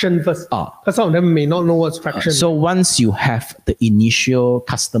traction first. Because some of them may not know what's traction. So once you have the initial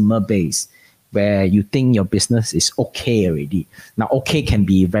customer base, where you think your business is okay already. Now, okay can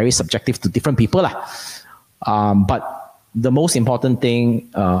be very subjective to different people. But the most important thing...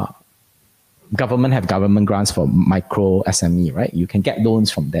 government have government grants for micro SME, right? You can get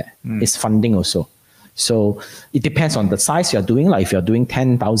loans from there. It's funding also. So it depends on the size you're doing. Like if you're doing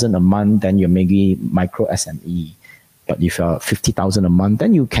 10,000 a month, then you're maybe micro SME. But if you're 50,000 a month,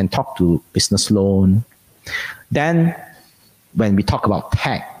 then you can talk to business loan. Then when we talk about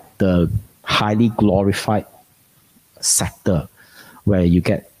tech, the highly glorified sector where you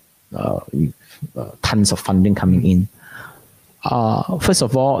get tons of funding coming in. First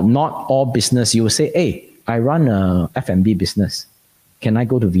of all, not all business, you will say, hey, I run a F&B business. can I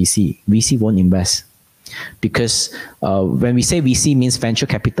go to VC? VC won't invest. Because when we say VC means venture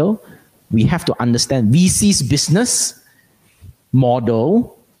capital, we have to understand VC's business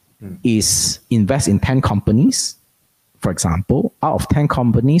model is invest in 10 companies. For example, out of 10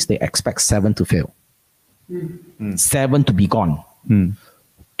 companies, they expect 7 to fail. 7 to be gone.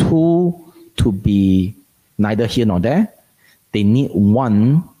 2 to be neither here nor there. They need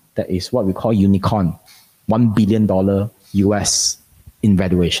 1 that is what we call unicorn, $1 billion US in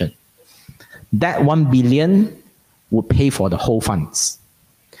valuation. That $1 billion would pay for the whole funds.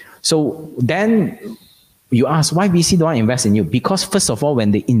 So then you ask, why VC don't invest in you? Because first of all,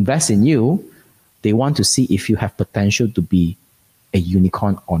 when they invest in you, they want to see if you have potential to be a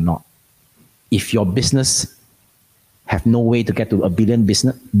unicorn or not. If your business have no way to get to a $1 billion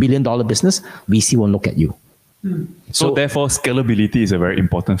business, VC won't look at you. So therefore, scalability is a very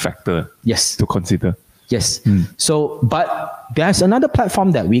important factor to consider. Yes. So, but there's another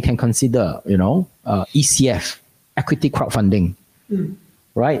platform that we can consider, ECF, equity crowdfunding,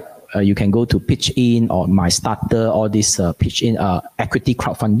 right? You can go to Pitch In or My Starter, all this Pitch In equity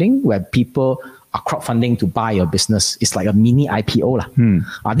crowdfunding where people are crowdfunding to buy your business. It's like a mini IPO.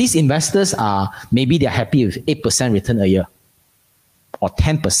 These investors maybe they're happy with 8% return a year or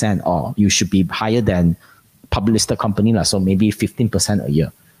 10%, or you should be higher than public listed company, so maybe 15% a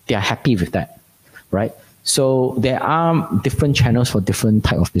year. They are happy with that, right? So there are different channels for different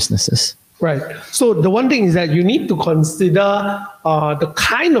type of businesses. Right. So the one thing is that you need to consider the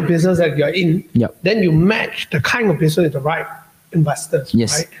kind of business that you're in. Then you match the kind of business with the right investors.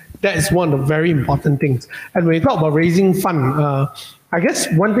 Right? That is one of the very important things. And when you talk about raising fund, I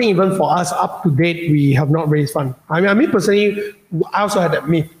guess one thing even for us up to date, we have not raised fund. I mean personally, I also had that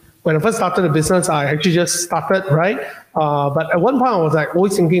myth. When I first started the business, I actually just started, right? But at one point I was like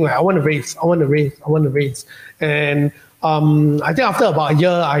always thinking like, I want to raise. And I think after about a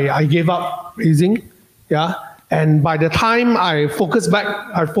year, I gave up raising. And by the time I focused back,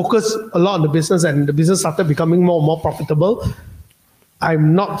 I focused a lot on the business, and the business started becoming more and more profitable.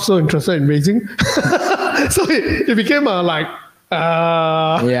 I'm not so interested in raising. So it became like,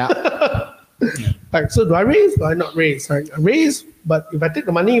 like, so do I raise? Do I not raise? Like, I raise, but if I take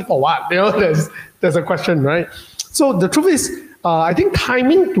the money for what? There's a question, right? So the truth is, I think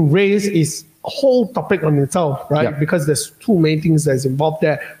timing to raise is a whole topic on itself, right? Because there's too many things that's involved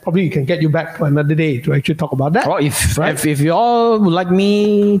there. Probably it can get you back to another day to actually talk about that. Or if you all would like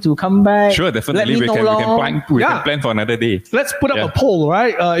me to come back, sure, definitely we can plan for another day. Let's put up a poll,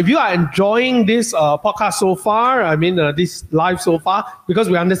 right? If you are enjoying this podcast so far, this live so far,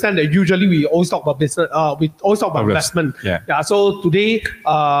 because we understand that usually we always talk about business, we always talk about investment. So today,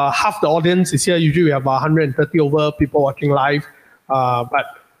 half the audience is here. Usually we have 130 over people watching live,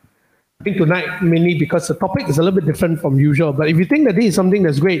 but I think tonight, mainly because the topic is a little bit different from usual. But if you think that this is something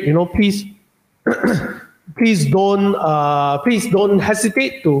that's great, please, please don't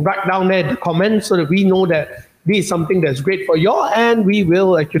hesitate to write down there the comments so that we know that this is something that's great for you, and we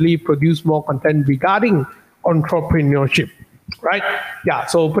will actually produce more content regarding entrepreneurship, right?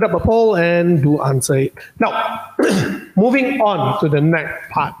 So put up a poll and do answer it. Now, moving on to the next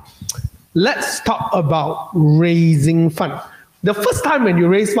part. Let's talk about raising fund. The first time when you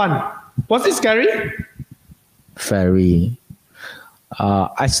raise fund, was it scary? Very.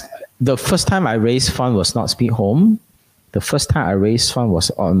 The first time I raised fund was not Speedhome. The first time I raised fund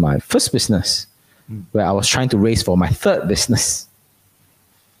was on my first business, where I was trying to raise for my third business.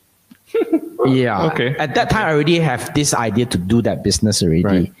 At that time, I already have this idea to do that business already.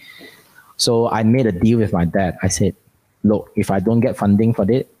 Right. So I made a deal with my dad. I said, look, if I don't get funding for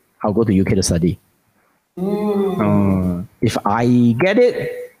it, I'll go to UK to study. If I get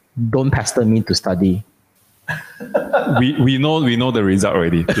it, don't pester me to study. We know the result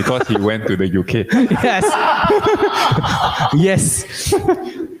already because he went to the UK. Yes.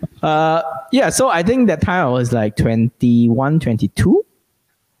 So I think that time I was like 21, 22,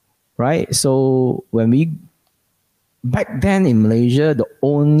 right? So back then in Malaysia, the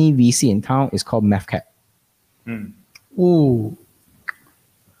only VC in town is called MathCap. And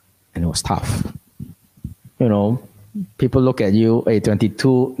it was tough. People look at you,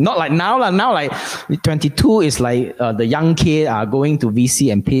 22, not like now. Now, like 22 is like the young kid are going to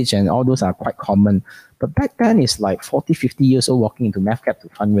VC and pitch, and all those are quite common. But back then, it's like 40, 50 years old walking into MathCap to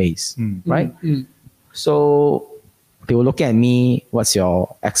fundraise, right? So they were looking at me, what's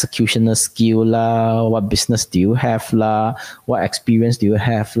your executional skill lah? What business do you have lah? What experience do you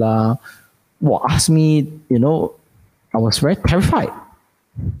have lah? Ask me, I was very terrified.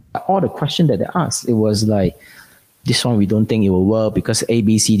 All the questions that they asked, it was like, this one we don't think it will work because A,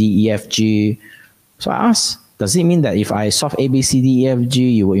 B, C, D, E, F, G. So I asked, Does it mean that if I solve A, B, C, D, E, F,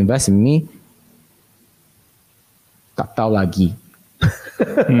 G, you will invest in me? Tak tahu lagi.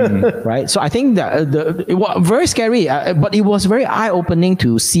 Right? So I think that it was very scary, but it was very eye-opening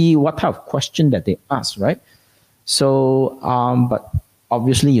to see what type of question that they asked, right? So, but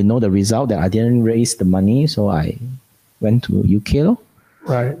obviously, you know the result that I didn't raise the money, so I went to UK.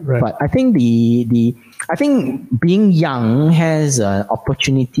 Right. But I think I think being young has an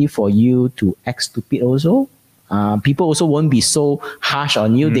opportunity for you to act stupid also. People also won't be so harsh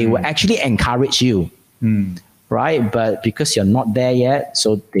on you. They will actually encourage you. Right? But because you're not there yet,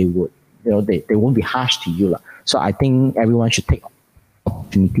 so they would, they won't be harsh to you. So I think everyone should take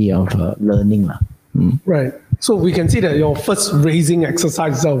opportunity of learning. Right. So we can see that your first raising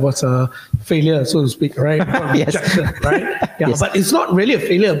exercise was a failure, so to speak, right? Yes. Rejection, right? Yeah. Yes. But it's not really a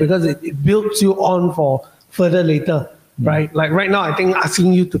failure because it builds you on for further later, right? Like right now, I think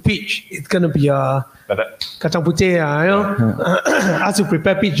asking you to pitch, it's going to be a kacang putih, As you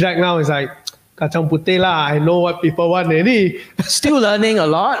prepare pitch deck now, it's like, kacang putih lah. I know what people want. Still learning a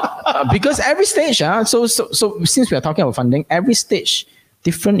lot because every stage, so since we are talking about funding, every stage,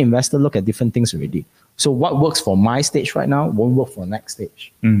 different investors look at different things already. So what works for my stage right now won't work for next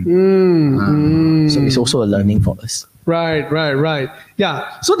stage. So it's also a learning for us. Right.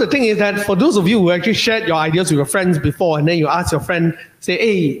 Yeah. So the thing is that for those of you who actually shared your ideas with your friends before, and then you ask your friend, say,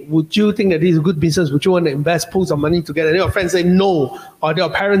 hey, would you think that this is a good business? Would you want to invest, pull some money together? And your friends say no, or your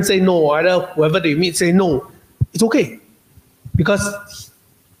parents say no, or either whoever they meet say no. It's okay. Because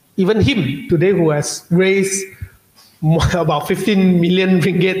even him today, who has raised about 15 million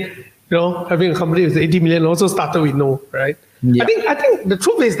ringgit, having a company with 80 million, also started with no, right? Yeah. I think the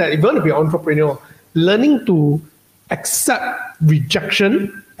truth is that if you want to be an entrepreneur, learning to accept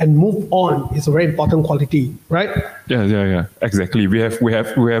rejection and move on is a very important quality, right? Yeah. Exactly. We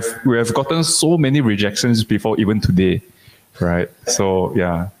have gotten so many rejections before even today, right? So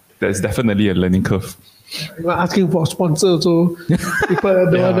yeah, there's definitely a learning curve. We're asking for sponsors, so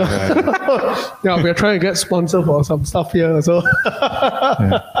people don't know. Yeah, we're trying to get sponsor for some stuff here. So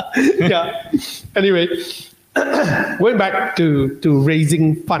yeah. Anyway, going back to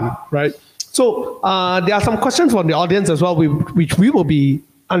raising fund, right? So there are some questions from the audience as well, which we will be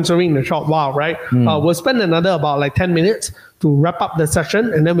answering in a short while, right? We'll spend another about like 10 minutes to wrap up the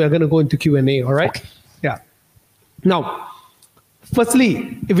session, and then we're going to go into Q&A, all right? Okay. Yeah. Now,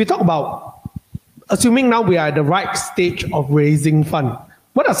 firstly, if we talk about, assuming now we are at the right stage of raising fund,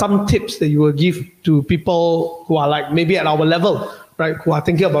 what are some tips that you will give to people who are like maybe at our level, right? Who are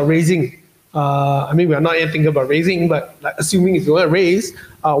thinking about raising? We are not yet thinking about raising, but like assuming if you want to raise,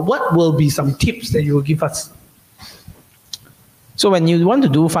 what will be some tips that you will give us? So when you want to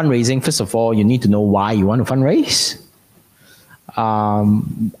do fundraising, first of all, you need to know why you want to fundraise.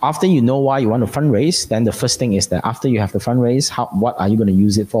 After you know why you want to fundraise, then the first thing is that after you have the fundraise, what are you going to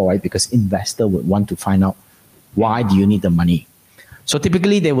use it for, right? Because investor would want to find out why do you need the money. So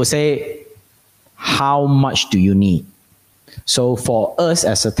typically they will say, how much do you need? So for us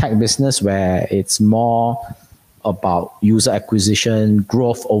as a tech business where it's more about user acquisition,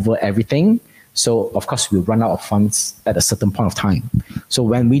 growth over everything, so of course we'll run out of funds at a certain point of time. So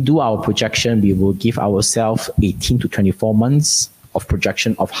when we do our projection, we will give ourselves 18 to 24 months of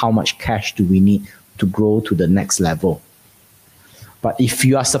projection of how much cash do we need to grow to the next level. But if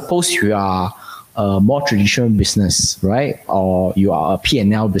you are a more traditional business, right? Or you are a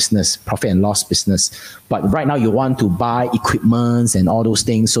P&L business, profit and loss business, but right now you want to buy equipments and all those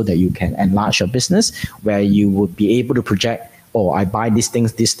things so that you can enlarge your business, where you would be able to project, I buy these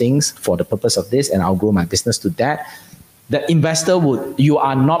things for the purpose of this, and I'll grow my business to that. The investor you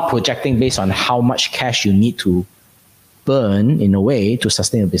are not projecting based on how much cash you need to burn in a way to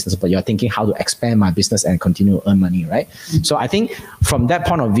sustain a business, but you're thinking how to expand my business and continue to earn money, right? So I think from that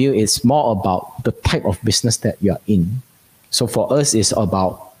point of view, it's more about the type of business that you're in. So for us, it's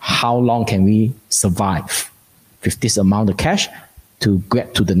about how long can we survive with this amount of cash to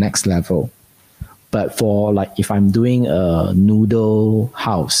get to the next level. But for like, if I'm doing a noodle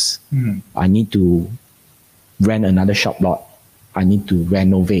house, I need to rent another shop lot. I need to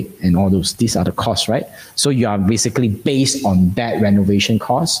renovate and all those. These are the costs, right? So you are basically based on that renovation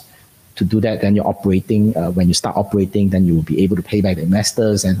cost to do that. Then you're operating. When you start operating, then you will be able to pay back the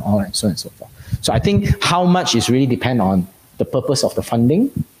investors and all that, so on and so forth. So I think how much is really depend on the purpose of the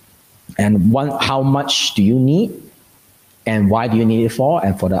funding, and how much do you need, and why do you need it for,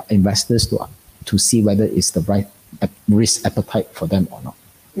 and for the investors to see whether it's the right risk appetite for them or not.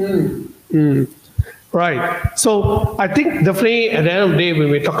 Right. So I think definitely at the end of the day, when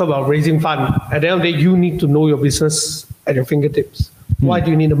we talk about raising fund, at the end of the day, you need to know your business at your fingertips. Why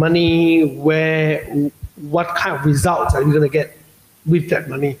do you need the money? what kind of results are you going to get with that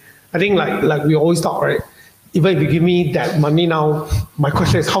money. I think like we always talk, right? Even if you give me that money now, my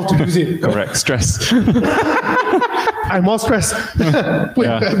question is how to use it. Correct. Stress. I'm more stressed with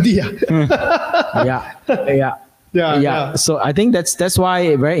FD. Yeah. So I think that's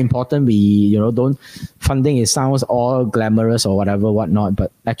why very important. We don't funding. It sounds all glamorous or whatnot,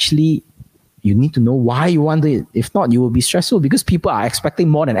 but actually you need to know why you want it. If not, you will be stressful because people are expecting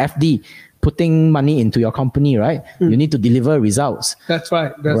more than FD, putting money into your company, right? You need to deliver results. That's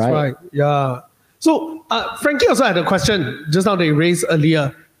right. Yeah. So Frankie also had a question just now that you raised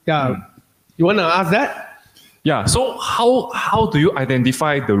earlier. Yeah. You want to ask that? Yeah. So how do you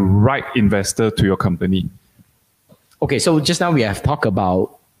identify the right investor to your company? Okay. So just now we have talked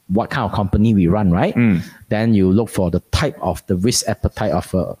about what kind of company we run, right? Then you look for the type of the risk appetite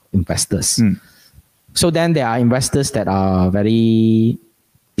of investors. So then there are investors that are very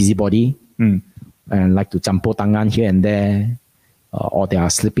busybody and like to jampo tangan here and there, or they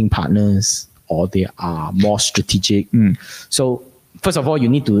are sleeping partners, or they are more strategic. So first of all, you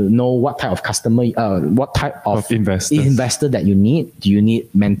need to know what type of customer, what type of investor that you need. Do you need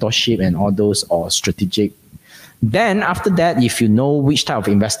mentorship and all those, or strategic? Then after that, if you know which type of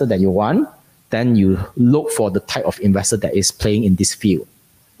investor that you want, then you look for the type of investor that is playing in this field.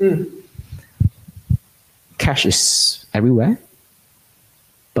 Cash is everywhere,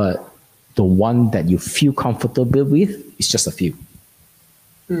 but the one that you feel comfortable with is just a few.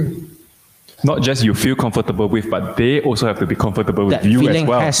 Not just you feel comfortable with, but they also have to be comfortable with you as well. That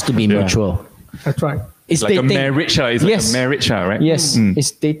feeling has to be mutual. That's right. It's like dating. a marriage. It's like a marriage, right? Yes,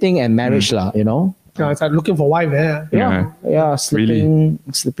 it's dating and marriage, Yeah, it's like looking for wife there.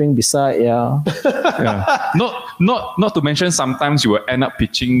 Sleeping beside, Not to mention, sometimes you will end up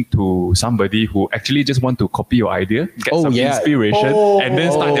pitching to somebody who actually just want to copy your idea, get some inspiration, and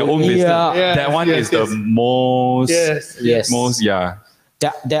then start their own business. That one is the most.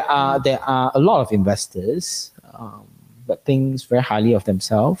 There are a lot of investors that think very highly of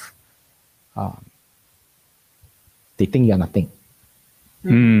themselves. They think you're nothing.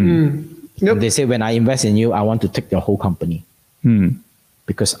 Yep. They say, when I invest in you, I want to take your whole company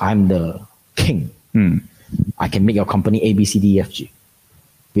because I'm the king. I can make your company A, B, C, D, E, F, G.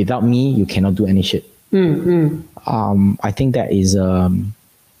 Without me, you cannot do any shit. I think that is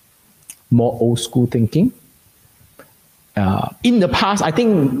more old school thinking. In the past, I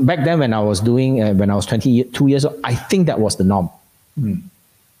think back then when I was doing, when I was 22 years old, I think that was the norm.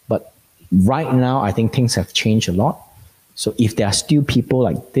 But right now, I think things have changed a lot. So if there are still people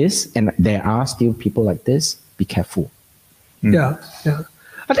like this, and there are still people like this, be careful. Yeah.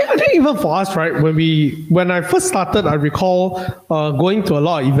 I think even for us, right, when I first started, I recall going to a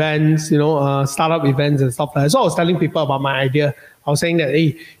lot of events, startup events and stuff like that. So I was telling people about my idea. I was saying that,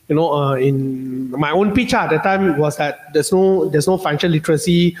 hey, in my own pitch at the time was that there's no financial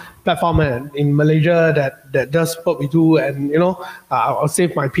literacy platform in Malaysia that does what we do, and I'll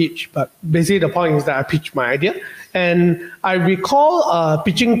save my pitch. But basically the point is that I pitched my idea, and I recall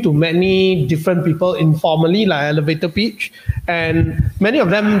pitching to many different people informally, like elevator pitch, and many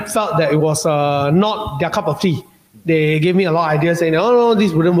of them felt that it was not their cup of tea. They gave me a lot of ideas saying, oh no,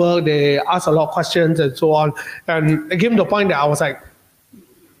 this wouldn't work. They asked a lot of questions and so on. And it came to the point that I was like,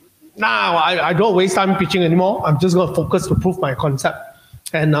 I don't waste time pitching anymore. I'm just going to focus to prove my concept.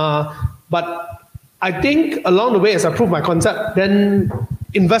 And but I think along the way, as I proved my concept, then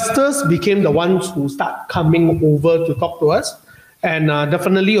investors became the ones who start coming over to talk to us. And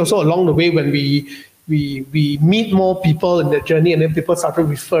definitely also along the way, when we meet more people in the journey, and then people started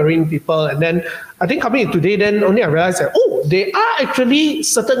referring people. And then I think coming in today, then only I realized that, there are actually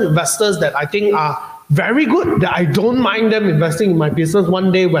certain investors that I think are very good, that I don't mind them investing in my business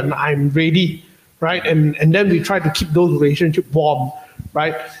one day when I'm ready, right? And then we try to keep those relationships warm,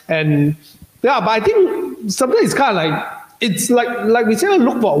 right? And but I think sometimes it's kind of like, it's like we say,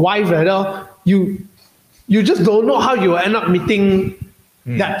 look for a wife, right? You just don't know how you end up meeting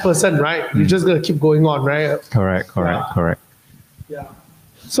that person, right? You're just going to keep going on, right? Correct. Yeah.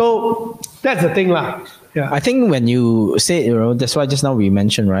 So that's the thing, lah. Yeah. I think when you say, that's why just now we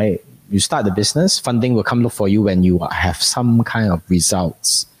mentioned, right? You start the business, funding will come look for you when you have some kind of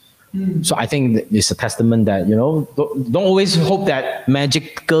results. So I think it's a testament that, don't always hope that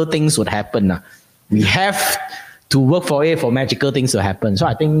magical things would happen. We have to work for it for magical things to happen. So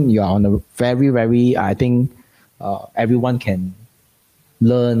I think you are on a very, very, I think everyone can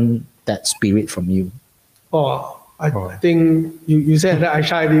learn that spirit from you. I think you said that I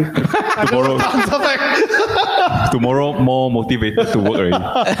shy. Tomorrow more motivated to work already.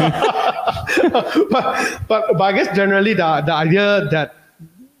 but I guess generally the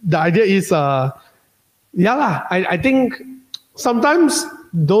idea is yeah lah. I think sometimes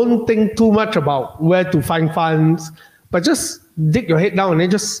don't think too much about where to find funds, but just dig your head down and then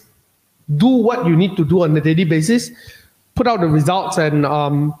just do what you need to do on a daily basis, put out the results and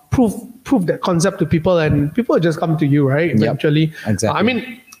prove that concept to people, and people will just come to you, right? Eventually. Yep, exactly. I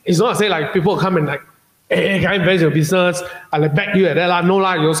mean, it's not to say like people come and like, hey, can I invest in your business? I like back you at that lah. No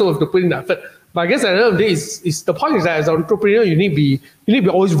lah, you also have to put in the effort. But I guess at the end of the day, is the point is that as an entrepreneur, you need to be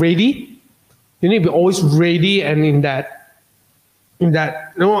always ready. You need to be always ready, and in that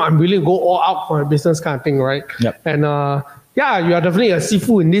I'm willing to go all out for a business kind of thing, right? Yep. And yeah, you are definitely a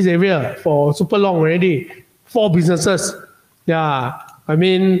seafood in this area for super long already. 4 businesses. Yeah, I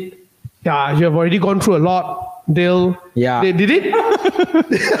mean, yeah, you have already gone through a lot, Dale. Yeah. Did it?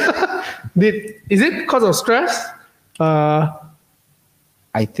 Is it because of stress?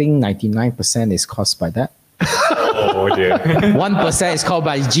 I think 99% is caused by that. Oh dear. 1% is caused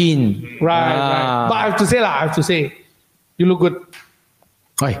by gene. Right. But I have to say, you look good.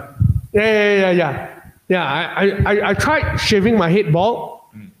 Oi. Yeah. I tried shaving my head bald.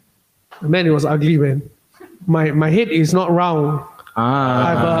 Man, it was ugly, man. My head is not round.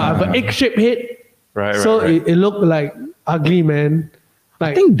 I have an egg-shaped head. Right. It looked like ugly, man.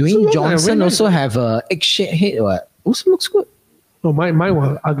 Like, I think Dwayne so Johnson also have a egg-shaped head. What? Also looks good. No, mine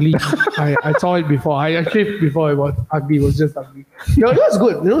was ugly. I saw it before. I shaved before it was ugly. It was just ugly. You know, it was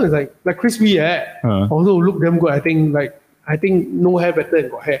good. You know, it's like crispy hair. Also look damn good. I think no hair better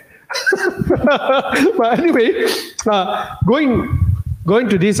than got hair. But anyway, going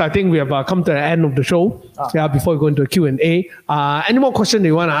to this, I think we have come to the end of the show. Yeah, before we go into a Q&A. Any more questions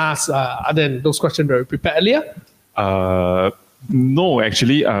you want to ask other than those questions that we prepared earlier? No,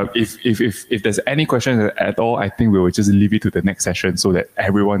 actually, if there's any questions at all, I think we will just leave it to the next session so that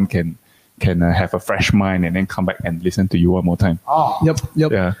everyone can have a fresh mind and then come back and listen to you one more time. Yep.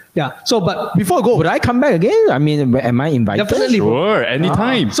 Yeah. So, but before I go, Would I come back again? I mean, am I invited? Definitely. Sure,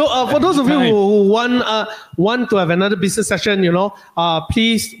 anytime. So for those of you who want to have another business session,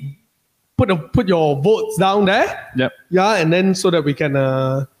 please put your votes down there. Yep. Yeah, and then so that we can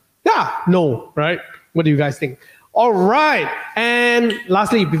know, right? What do you guys think? All right. And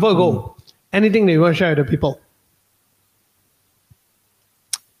lastly, before I go, anything that you want to share with the people?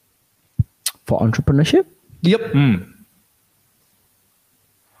 For entrepreneurship? Yep.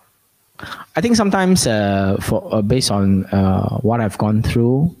 I think sometimes based on what I've gone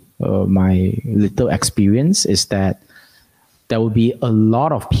through, my little experience is that there will be a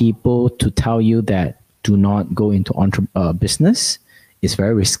lot of people to tell you that do not go into business. It's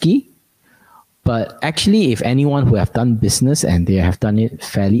very risky. But actually, if anyone who have done business and they have done it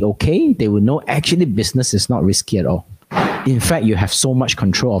fairly okay, they will know actually business is not risky at all. In fact, you have so much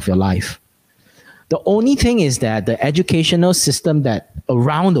control of your life. The only thing is that the educational system that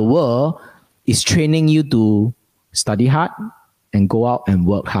around the world is training you to study hard and go out and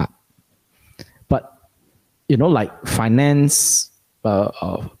work hard. But, like finance,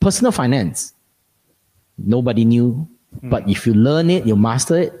 personal finance, nobody knew. But if you learn it, you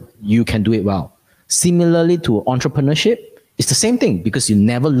master it, you can do it well. Similarly to entrepreneurship, it's the same thing because you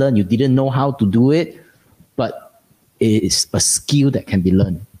never learned, you didn't know how to do it, but it's a skill that can be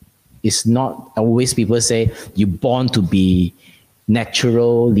learned. It's not always people say you're born to be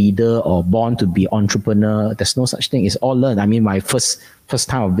natural leader or born to be entrepreneur. There's no such thing. It's all learned. I mean, my first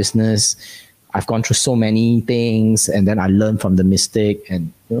time of business, I've gone through so many things, and then I learned from the mistake,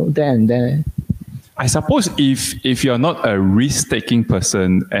 and then. I suppose if you're not a risk-taking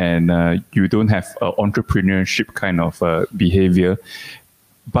person and you don't have entrepreneurship kind of behavior,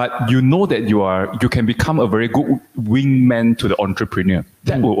 but you know that you can become a very good wingman to the entrepreneur.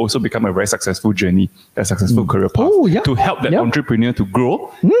 That will also become a very successful journey, a successful career path to help that entrepreneur to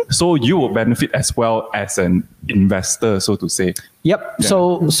grow. So you will benefit as well as an investor, so to say. Yep. Yeah.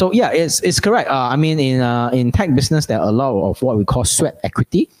 So yeah, it's correct. I mean, in tech business, there are a lot of what we call sweat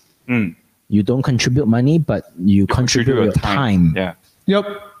equity. You don't contribute money, but you contribute your time. Yeah. Yep.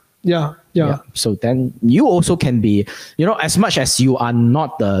 Yeah. So then you also can be, as much as you are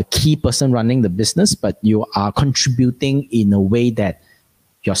not the key person running the business, but you are contributing in a way that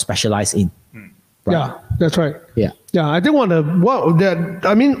you're specialized in. Right? Yeah, that's right. Yeah. I think over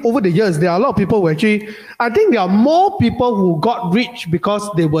the years, there are a lot of people who I think there are more people who got rich because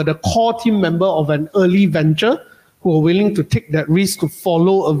they were the core team member of an early venture who are willing to take that risk to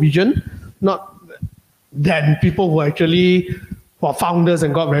follow a vision, not than people who actually were founders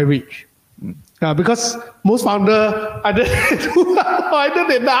and got very rich. Because most founders, either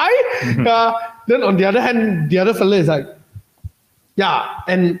they die, then on the other hand, the other fellow is like,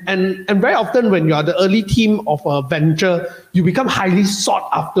 and very often when you are the early team of a venture, you become highly sought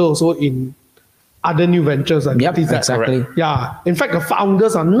after also in other new ventures. And Yep, that is that. exactly. Yeah. In fact, the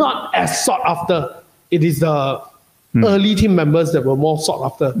founders are not as sought after. It is the early team members that were more sought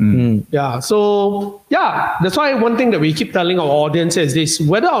after. Yeah. So yeah, that's why one thing that we keep telling our audience is this: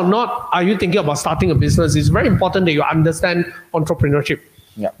 whether or not are you thinking about starting a business, it's very important that you understand entrepreneurship.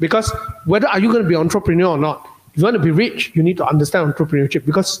 Yeah. Because whether are you going to be an entrepreneur or not, if you want to be rich, you need to understand entrepreneurship,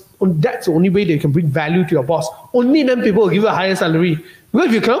 because that's the only way that you can bring value to your boss. Only then people will give you a higher salary. Because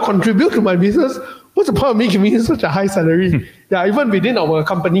if you cannot contribute to my business, what's the point of me giving you such a high salary? Yeah, even within our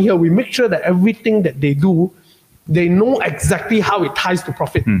company here, we make sure that everything that they do, they know exactly how it ties to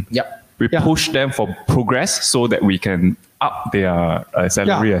profit. Yep. We push them for progress so that we can up their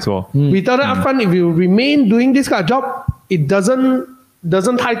salary as well. We tell them upfront, if you remain doing this kind of job, it doesn't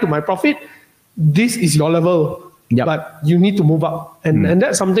tie to my profit. This is your level, but you need to move up. And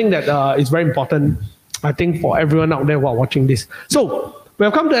that's something that is very important, I think, for everyone out there who are watching this. So we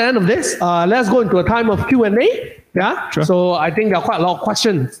have come to the end of this. Let's go into a time of Q&A. Yeah. Sure. So I think there are quite a lot of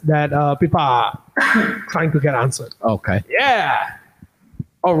questions that people are trying to get answered. Okay. Yeah.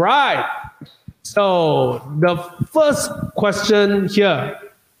 All right. So the first question here: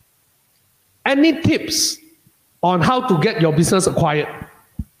 any tips on how to get your business acquired?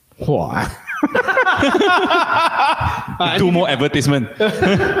 Wow. Do more advertisement.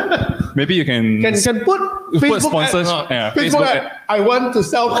 Maybe you can put Facebook sponsors. Facebook ad, I want to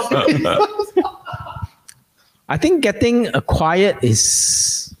sell. I think getting acquired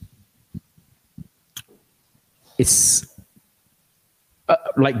is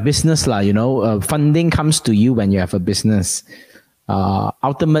like business lah. Funding comes to you when you have a business.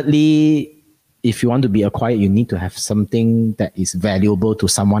 Ultimately, if you want to be acquired, you need to have something that is valuable to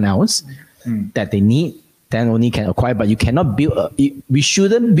someone else that they need. Then only can acquire. But you cannot we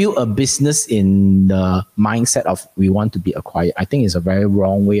shouldn't build a business in the mindset of we want to be acquired. I think it's a very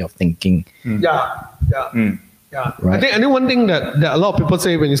wrong way of thinking. Yeah. Right. I think one thing that a lot of people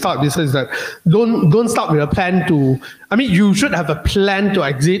say when you start business is that don't start with a plan to. I mean, you should have a plan to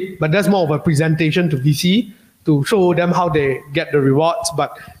exit, but that's more of a presentation to VC to show them how they get the rewards.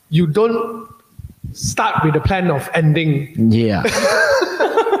 But you don't start with a plan of ending. Yeah.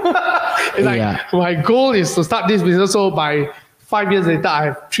 It's like, my goal is to start this business, so by 5 years later, I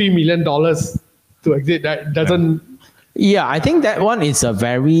have $3 million to exit. That doesn't. Yeah, I think that one is a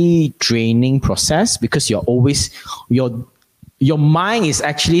very draining process, because you're always your mind is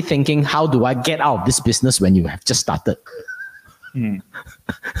actually thinking, how do I get out of this business when you have just started?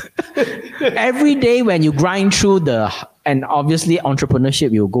 Every day when you grind through and obviously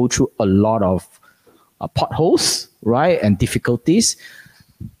entrepreneurship, you'll go through a lot of potholes, right, and difficulties.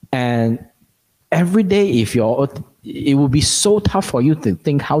 And every day, it will be so tough for you to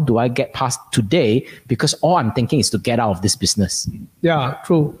think, how do I get past today? Because all I'm thinking is to get out of this business. Yeah,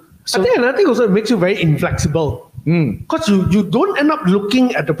 true. I think another thing also makes you very inflexible. Because you don't end up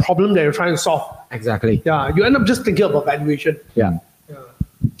looking at the problem that you're trying to solve. Exactly. Yeah, you end up just thinking about valuation. Yeah.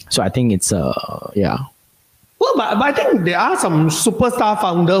 So I think it's yeah. Well, but I think there are some superstar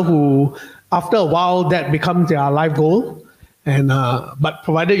founder who, after a while, that becomes their life goal. And but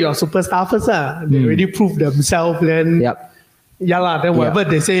provided you're a superstar first, they already proved themselves, then then whatever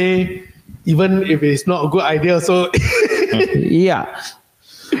they say, even if it's not a good idea, so yeah.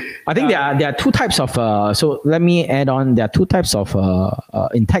 I think there are two types of so let me add on, there are two types of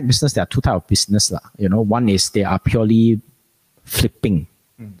in tech business, there are two types of business. One is they are purely flipping.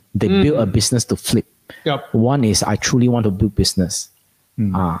 They build a business to flip. One is I truly want to build business.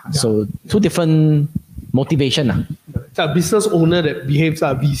 So two different motivation. It's a business owner that behaves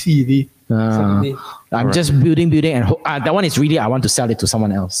like VC. I'm just building and that one is really I want to sell it to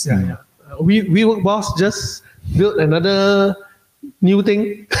someone else. We work boss just built another new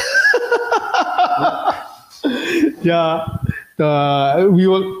thing. The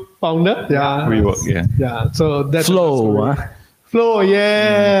WeWork founder. WeWork. So that's Flow. Flow,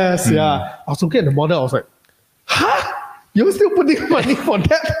 yes. I was looking at the model. I was like, huh? You're still putting money for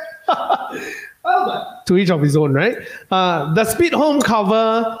that? To each of his own, right? Does Speedhome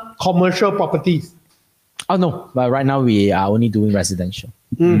cover commercial properties? Oh no, but right now we are only doing residential.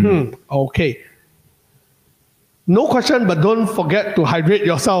 Okay. No question, but don't forget to hydrate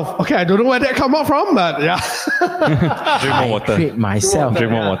yourself. Okay, I don't know where that come out from, but yeah. Drink more water. Hydrate myself.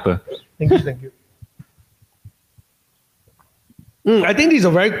 Drink more water. Thank you. I think this is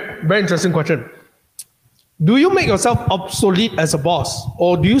a very, very interesting question. Do you make yourself obsolete as a boss,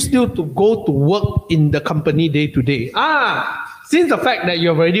 or do you still go to work in the company day to day? Since the fact that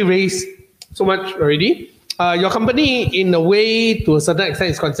you've already raised so much already, your company, in a way, to a certain extent,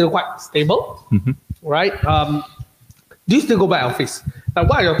 is considered quite stable, right? Do you still go by office?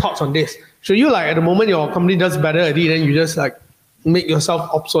 What are your thoughts on this? Should you like at the moment your company does better at it, then you just like make yourself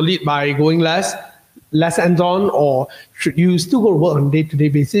obsolete by going less hands-on, or should you still go to work on a day-to-day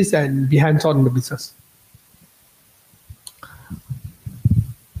basis and be hands-on in the business?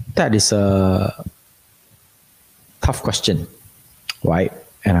 That is a tough question, right?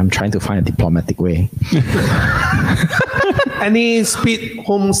 And I'm trying to find a diplomatic way. Any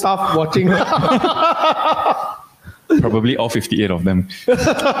Speedhome staff watching? Probably all 58 of them.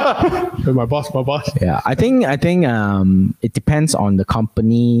 my boss. Yeah, I think it depends on the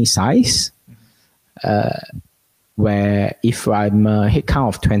company size. Where if I'm a headcount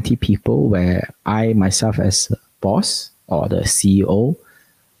of 20 people, where I myself as a boss or the CEO,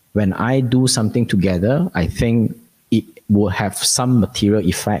 when I do something together, I think it will have some material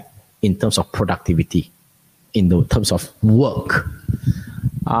effect in terms of productivity, in the terms of work.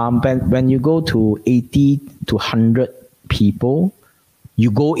 When you go to 80 to 100 people,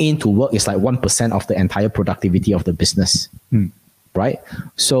 you go into work, it's like 1% of the entire productivity of the business, right?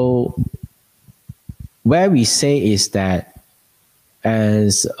 So where we say is that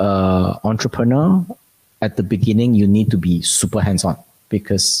as an entrepreneur, at the beginning, you need to be super hands-on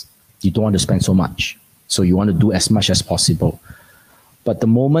because you don't want to spend so much. So you want to do as much as possible. But the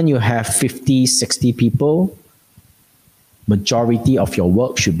moment you have 50, 60 people, majority of your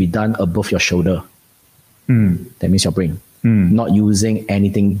work should be done above your shoulder. That means your brain. Not using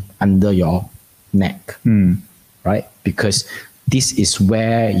anything under your neck, right? Because this is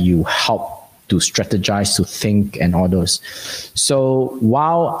where you help to strategize, to think, and all those. So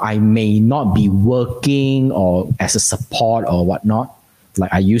while I may not be working or as a support or whatnot,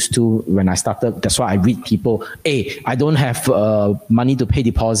 like I used to when I started, that's why I read people, hey, I don't have money to pay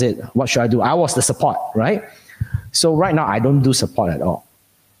deposit. What should I do? I was the support, right? So right now, I don't do support at all.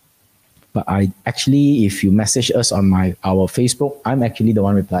 But I actually, if you message us on our Facebook, I'm actually the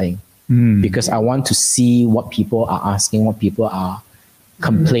one replying. Because I want to see what people are asking, what people are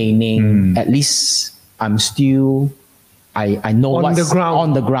complaining. At least I'm still, I know on what's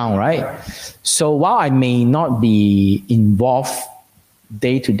on the ground, right? So while I may not be involved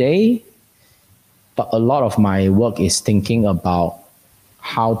day to day, but a lot of my work is thinking about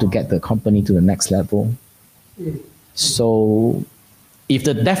how to get the company to the next level. So if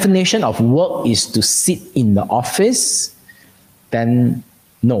the definition of work is to sit in the office, then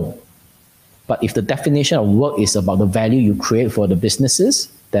no. But if the definition of work is about the value you create for the businesses,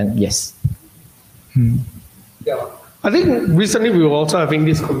 then yes. Yeah, I think recently we were also having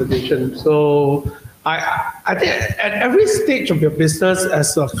this conversation. So I think at every stage of your business,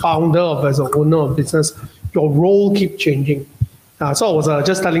 as a founder or as an owner of business, your role keeps changing. So I was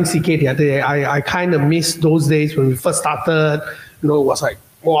just telling CK the other day, I kind of miss those days when we first started. It was like,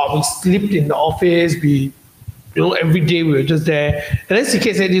 wow, we slept in the office, every day we were just there. And then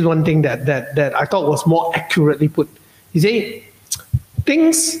CK said this one thing that I thought was more accurately put. He said,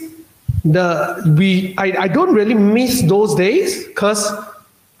 I don't really miss those days because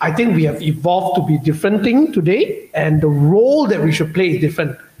I think we have evolved to be different thing today, and the role that we should play is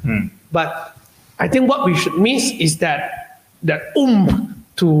different. But I think what we should miss is that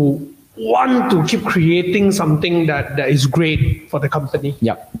to want to keep creating something that is great for the company.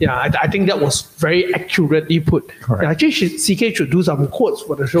 Yeah, I think that was very accurately put. Actually, CK should do some quotes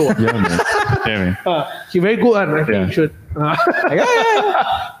for the show. Man. He's very good, and I think he should.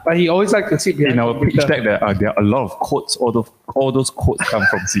 But he always like to sit behind. In our pitch deck, there are a lot of quotes. All those quotes come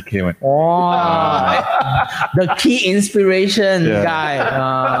from CK. The key inspiration guy.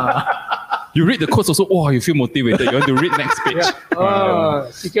 You read the quotes also, you feel motivated. You want to read next page.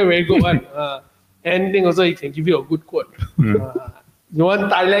 CK very good one. Anything also, he can give you a good quote. You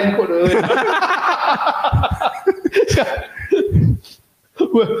want Thailand quote?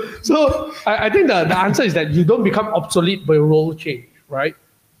 So I think the answer is that you don't become obsolete by role change, right?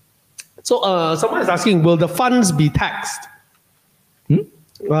 So someone is asking, will the funds be taxed?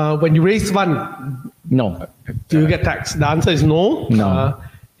 When you raise fund, no. Do you get taxed? The answer is no. No.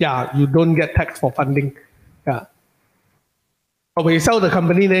 You don't get taxed for funding. But when you sell the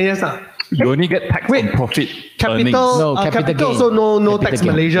company, then yes. You only get taxed on profit. Capital, capital gain. So no tax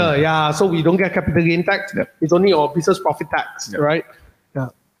gain. Malaysia. So we don't get capital gain tax. It's only our business profit tax, right?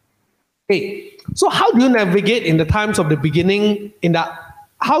 Okay. So how do you navigate in the times of the beginning?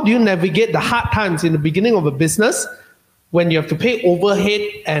 How do you navigate the hard times in the beginning of a business when you have to pay overhead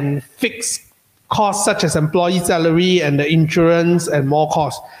and fixed costs such as employee salary and the insurance and more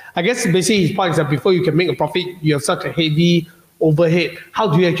costs? I guess basically his point is that before you can make a profit, you have such a heavy overhead. How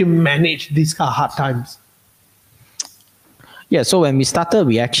do you actually manage these kind of hard times? Yeah, so when we started,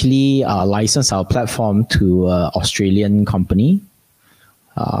 we actually licensed our platform to an Australian company.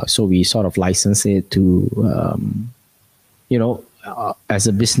 So we sort of license it to, as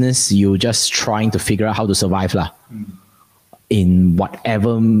a business, you're just trying to figure out how to survive in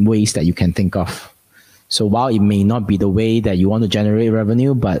whatever ways that you can think of. So while it may not be the way that you want to generate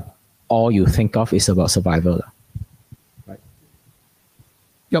revenue, but all you think of is about survival. Right.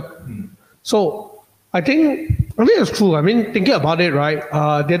 Yep. So I think it's true. I mean, thinking about it, right? The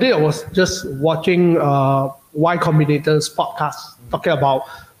other day I was just watching Y Combinator's podcast talking about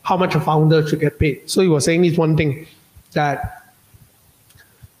how much a founder should get paid. So he was saying this one thing, that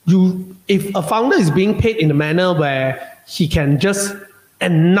if a founder is being paid in a manner where he can just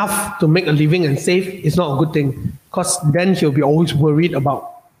enough to make a living and save, it's not a good thing, because then he'll be always worried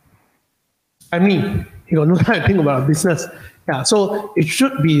about family. He got no time to think about a business. Yeah, so it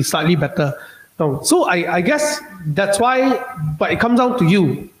should be slightly better. So I guess that's why, but it comes down to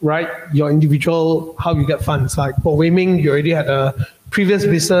you, right? Your individual, how you get funds. Like for Whei Meng, you already had a previous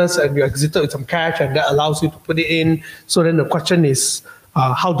business and you exited with some cash, and that allows you to put it in. So then the question is,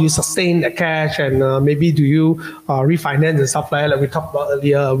 how do you sustain that cash, and maybe do you refinance and stuff like that, like we talked about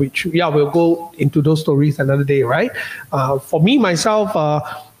earlier, which, we'll go into those stories another day, right? For me, myself,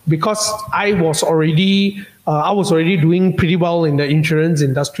 because I was already doing pretty well in the insurance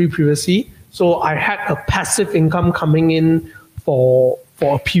industry previously, so I had a passive income coming in for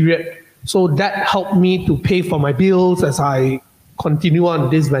a period. So that helped me to pay for my bills as I continue on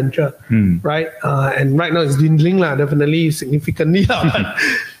this venture, right? And right now it's dwindling, definitely significantly.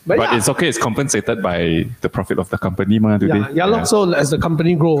 But it's okay, it's compensated by the profit of the company today. So as the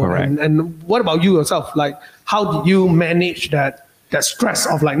company grows. Correct. And what about you yourself? Like, how did you manage that stress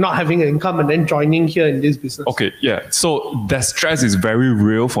of like not having an income and then joining here in this business? Okay, yeah. So that stress is very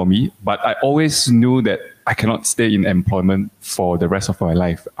real for me, but I always knew that I cannot stay in employment for the rest of my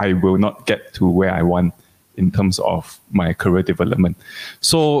life. I will not get to where I want in terms of my career development.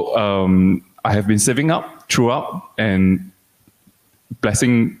 So I have been saving up throughout, and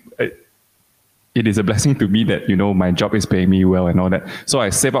it is a blessing to me that, my job is paying me well and all that. So I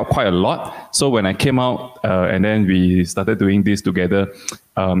save up quite a lot. So when I came out and then we started doing this together,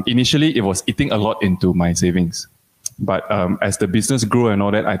 initially it was eating a lot into my savings. But as the business grew and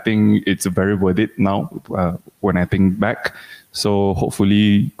all that, I think it's very worth it now when I think back. So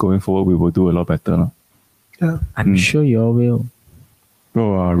hopefully going forward, we will do a lot better. Yeah. I'm sure you all will.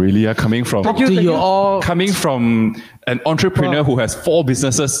 Oh, really? Coming from an entrepreneur who has 4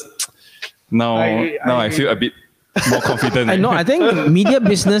 businesses, now I feel a bit more confident. I think media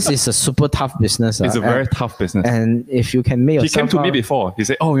business is a super tough business. It's a very tough business. And if you can make yourself... He came to me before. He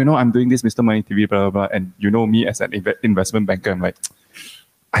said, I'm doing this Mr. Money TV, blah, blah, blah. And me as an investment banker, I'm like,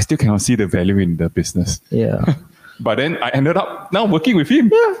 I still cannot see the value in the business. Yeah. But then I ended up now working with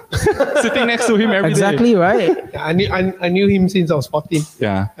him. Yeah. Sitting next to him every day. Exactly, right. Yeah, I knew him since I was 14.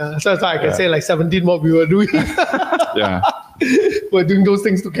 Yeah. So that's why I can say like 17 what we were doing. Yeah. We're doing those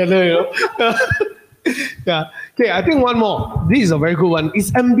things together, Yeah. Okay, I think one more. This is a very good one.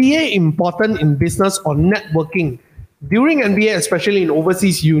 Is MBA important in business or networking? During MBA, especially in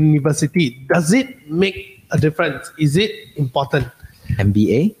overseas university, does it make a difference? Is it important?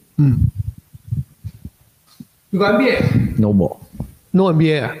 MBA? You got MBA? No more. No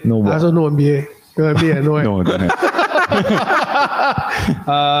MBA? No more. I also no MBA. No MBA, no. No, don't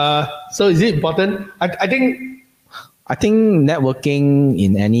have. So is it important? I think networking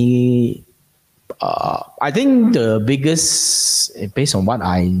in any... I think the biggest, based on what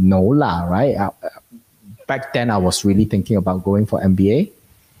I know, right? Back then, I was really thinking about going for MBA.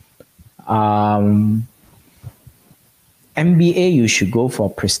 MBA, you should go for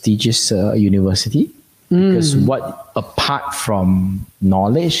prestigious university. Because what, apart from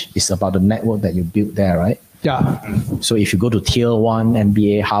knowledge, is about the network that you build there, right? Yeah. So if you go to Tier 1,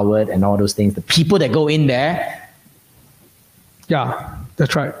 MBA, Harvard, and all those things, the people that go in there, yeah,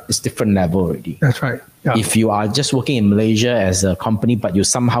 that's right. It's different level already. That's right. Yeah. If you are just working in Malaysia as a company, but you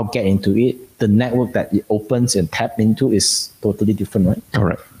somehow get into it, the network that it opens and tap into is totally different, right?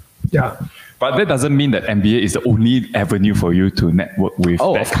 Correct. Yeah. But that doesn't mean that MBA is the only avenue for you to network with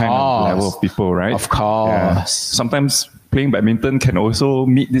that kind of level of people, right? Of course. Yeah. Sometimes playing badminton can also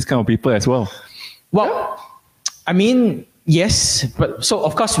meet this kind of people as well. Well, I mean, yes, but so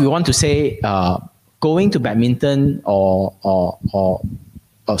of course we want to say going to badminton or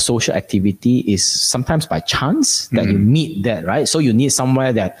a social activity is sometimes by chance that you meet that, right? So you need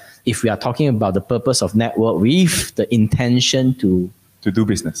somewhere that, if we are talking about the purpose of network with the intention to do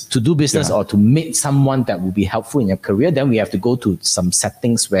business. Or to meet someone that will be helpful in your career, then we have to go to some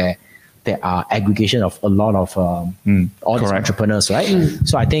settings where there are aggregation of a lot of all these entrepreneurs, right?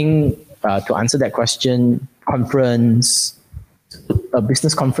 So I think to answer that question, conference, a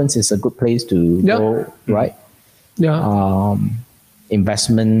business conference is a good place to go, right? Yeah.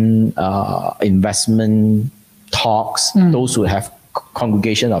 Investment talks. Those who have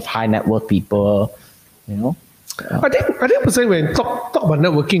congregation of high net worth people, you know. I think per se when talk about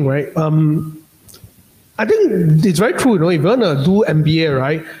networking, right? I think it's very true. You know, if you want to do MBA,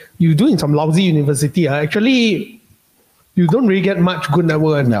 right, you do in some lousy university. Actually, you don't really get much good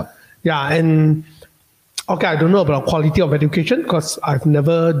network. No. Yeah, and okay, I don't know about quality of education because I've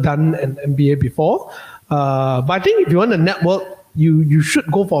never done an MBA before. But I think if you want to network, you should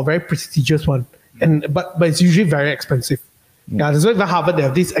go for a very prestigious one, but it's usually very expensive. Yeah, that's why even Harvard they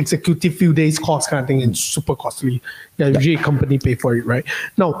have this executive few days course kind of thing, and it's super costly. Yeah, usually a company pay for it, right?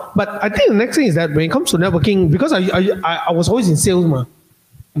 No, but I think the next thing is that when it comes to networking, because I was always in sales,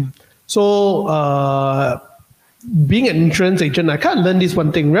 so being an insurance agent, I can't learn this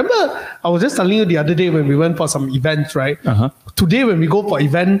one thing. Remember, I was just telling you the other day when we went for some events, right? Today when we go for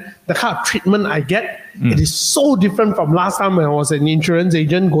event, the kind of treatment I get, it is so different from last time when I was an insurance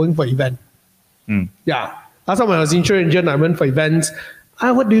agent going for event. Yeah. Last time when I was insurance agent, I went for events.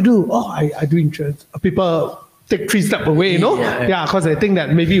 What do you do? Oh, I do insurance. People take 3 steps away, you know? Yeah, because I think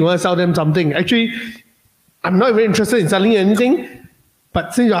that maybe you want to sell them something. Actually, I'm not very interested in selling you anything.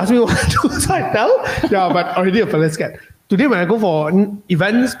 But since you asked me what to do, so I tell. Yeah, but already a fella scared. Today when I go for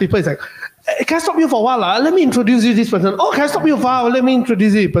events, people is like, hey, can I stop you for a while? Let me introduce you to this person. Oh, can I stop you for a while? Let me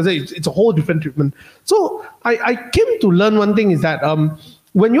introduce you to this person. It's a whole different treatment. So I came to learn one thing is that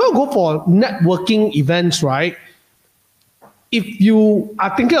when you go for networking events, right, if you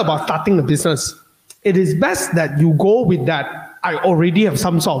are thinking about starting a business, it is best that you go with that, I already have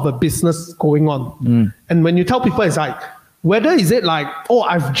some sort of a business going on. And when you tell people, it's like, whether is it like, oh,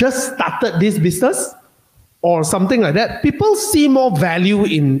 I've just started this business or something like that, people see more value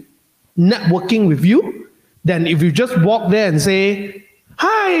in networking with you than if you just walk there and say,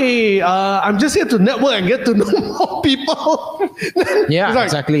 hi, I'm just here to network and get to know more people. Yeah,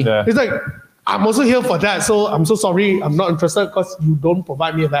 exactly. Yeah. It's like, I'm also here for that. So I'm so sorry. I'm not interested because you don't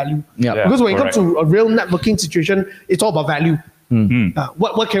provide me a value. Yeah. Because when it comes to a real networking situation, it's all about value.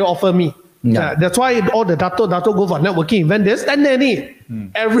 What can you offer me? Yeah. That's why all the Dato go for networking event. There's and any.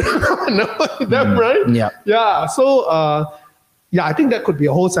 Everyone knows them, right? Yeah. Yeah. So, I think that could be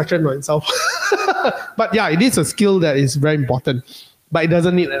a whole section on itself. But yeah, it is a skill that is very important. But it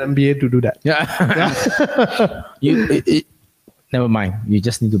doesn't need an MBA to do that. Yeah. Never mind. You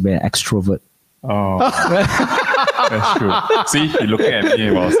just need to be an extrovert. Oh, that's true. See, you're looking at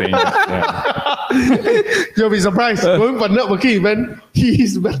me while saying that. Yeah. You'll be surprised. Going for networking event, he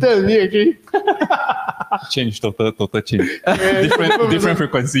is better than me actually. Change, total change. Different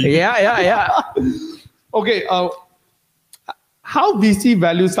frequency. Yeah. Okay, how VC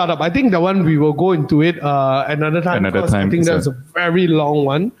value startup? I think the one we will go into it another time. I think that's a very long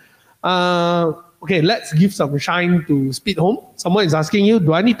one. Okay, let's give some shine to Speedhome. Someone is asking you,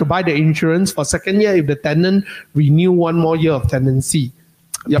 do I need to buy the insurance for second year if the tenant renew one more year of tenancy?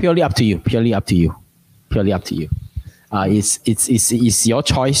 Purely up to you. It's your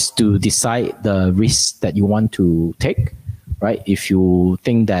choice to decide the risk that you want to take, right? If you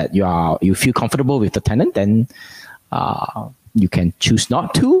think that you feel comfortable with the tenant, then you can choose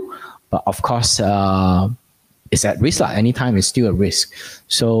not to. But of course, it's at risk. Anytime it's still a risk.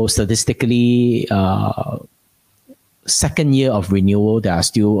 So statistically, second year of renewal, there are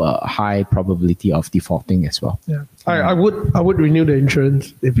still a high probability of defaulting as well. Yeah, I would renew the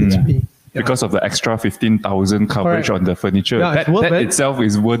insurance if it's me. Because of the extra 15,000 coverage on the furniture. Yeah, that itself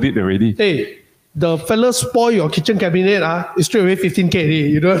is worth it already. Hey, the fella spoil your kitchen cabinet, it's straight away 15K.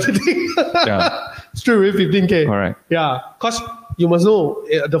 You don't have to think. Yeah. Straight away 15K. Correct. Yeah, because you must know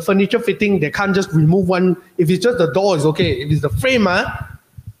the furniture fitting, they can't just remove one. If it's just the door, it's okay. If it's the frame,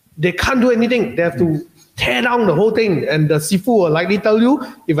 they can't do anything. They have to tear down the whole thing. And the sifu will likely tell you,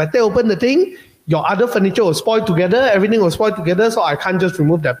 if I tear open the thing, your other furniture will spoil together, everything will spoil together, so I can't just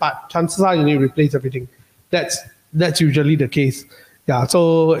remove that part. Chances are you need to replace everything. That's usually the case. Yeah,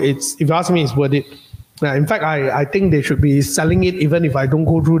 so if you ask me, it's worth it. Yeah, in fact, I think they should be selling it even if I don't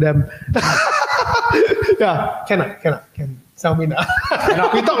go through them. Yeah, can sell me now.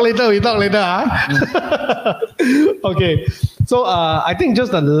 We talk later. Okay, so I think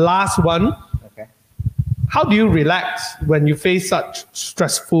just the last one. Okay. How do you relax when you face such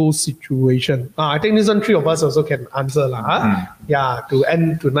stressful situation? I think this one, 3 of us also can answer. Yeah, to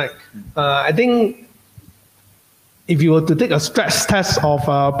end tonight. I think if you were to take a stress test of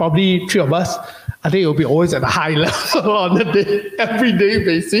probably 3 of us, I think it will be always at a high level on a everyday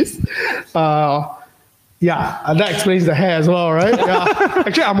basis. Yeah, and that explains the hair as well, right? Yeah.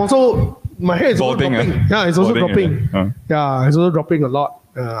 Actually, I'm also my hair is also Balding, dropping. Yeah, it's also Balding, dropping. Yeah, it's also dropping a lot.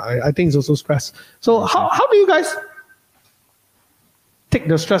 I think it's also stress. So how do you guys take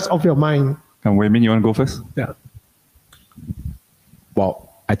the stress off your mind? And Wei Meng, you want to go first? Yeah.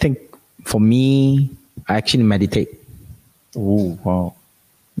 Well, I think for me, I actually meditate. Oh, wow.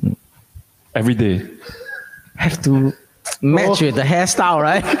 Every day. Have to match with the hairstyle,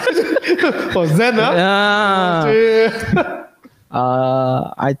 right? For Zen, huh?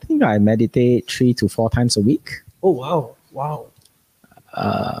 I think I meditate 3 to 4 times a week. Oh, wow. Wow.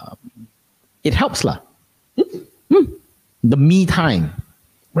 It helps lah. The me time.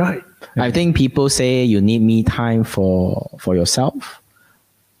 Right. I think people say you need me time for yourself,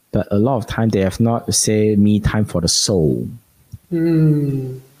 but a lot of time they have not say me time for the soul.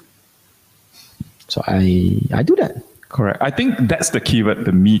 So I do that. Correct. I think that's the keyword,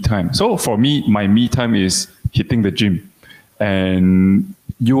 the me time. So for me, my me time is hitting the gym. And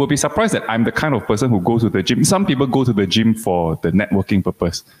you will be surprised that I'm the kind of person who goes to the gym. Some people go to the gym for the networking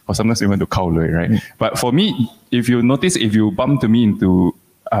purpose, or sometimes even to kaolui, right? But for me, if you notice, if you bump into me into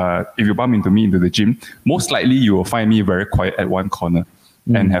the gym, most likely you will find me very quiet at one corner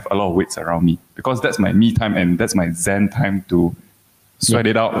and have a lot of weights around me, because that's my me time and that's my Zen time to sweat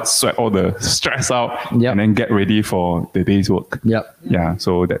it out, sweat all the stress out, and then get ready for the day's work. Yeah.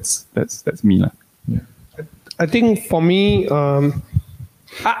 So that's me lah. I think for me,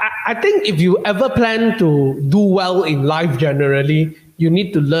 I think if you ever plan to do well in life generally, you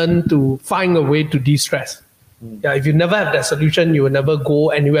need to learn to find a way to de-stress. Yeah, if you never have that solution, you will never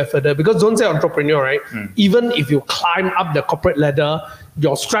go anywhere further. Because don't say entrepreneur, right? Even if you climb up the corporate ladder,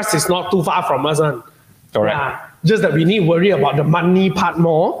 your stress is not too far from us. Correct. Yeah, just that we need to worry about the money part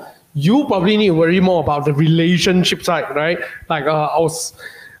more. You probably need to worry more about the relationship side, right? Like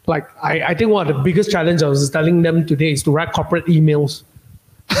I think one of the biggest challenges I was telling them today is to write corporate emails.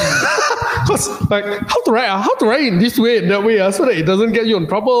 Because like how to write in this way and that way, so that it doesn't get you in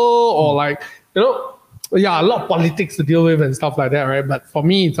trouble, or like, a lot of politics to deal with and stuff like that, right? But for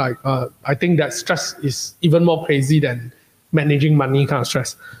me, it's like I think that stress is even more crazy than managing money kind of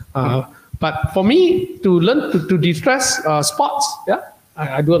stress. But for me, to learn to de-stress, sports,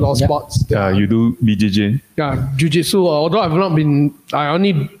 I do a lot of sports. You do BJJ. Yeah, jiu-jitsu. Although I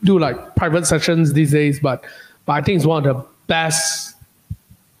only do like private sessions these days, but I think it's one of the best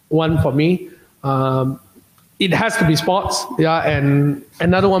one for me. It has to be sports. Yeah, and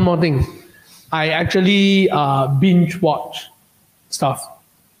another one more thing. I actually binge watch stuff.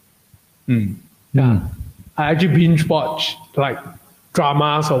 Yeah, I actually binge watch like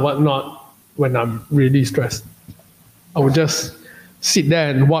dramas or whatnot when I'm really stressed. I would just sit there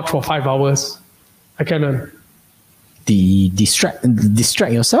and watch for 5 hours. I cannot. Distract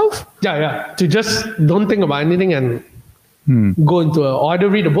yourself? Yeah. To just don't think about anything and go into or either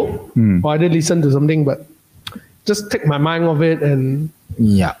read a book or either listen to something, but just take my mind off it and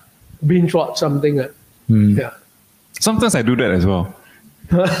binge watch something. Yeah. Sometimes I do that as well.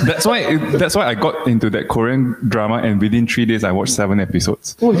 That's why I got into that Korean drama, and within 3 days I watched 7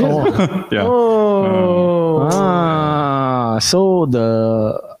 episodes. Oh, yes. Yeah. So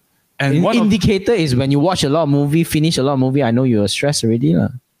the indicator is when you watch a lot of movie, finish a lot of movie, I know you're stressed already.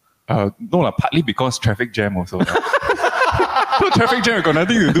 No, partly because traffic jam also. So traffic jam, you got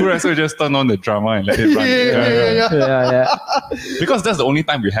nothing to do, right? So you just turn on the drama and let it run. Yeah. Because that's the only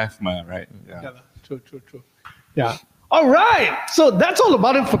time we have, right? Yeah. True. Yeah. All right. So that's all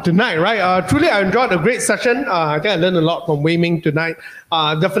about it for tonight, right? Truly, I enjoyed a great session. I think I learned a lot from Whei Meng tonight.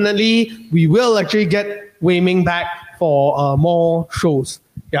 Definitely, we will actually get Whei Meng back for more shows.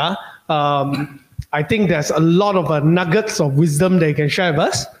 Yeah. I think there's a lot of nuggets of wisdom they can share with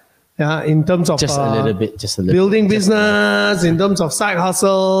us. Yeah, in terms of just a little bit, building business, in terms of side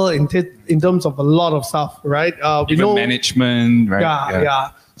hustle, in terms of a lot of stuff, right? Even management, right?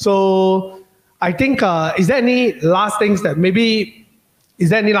 Yeah. So I think, is there any last things that you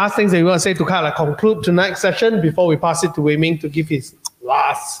want to say to kind of like conclude tonight's session before we pass it to Whei Meng to give his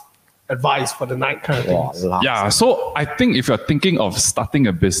last advice for the night kind of things? Yeah, so I think if you're thinking of starting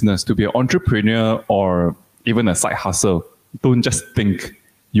a business, to be an entrepreneur or even a side hustle, don't just think.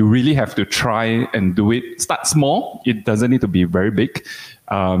 You really have to try and do it. Start small. It doesn't need to be very big.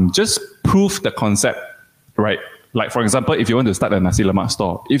 Just prove the concept, right? Like, for example, if you want to start a nasi lemak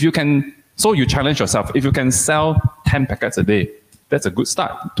store, you challenge yourself. If you can sell 10 packets a day, that's a good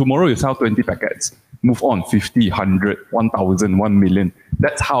start. Tomorrow you sell 20 packets. Move on, 50, 100, 1,000, 1 million.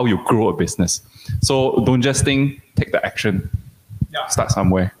 That's how you grow a business. So don't just think, take the action. Yeah. Start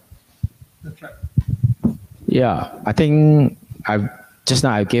somewhere. That's right. Yeah, I think just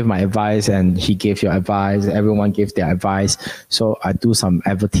now I gave my advice and he gave your advice. Everyone gave their advice. So I do some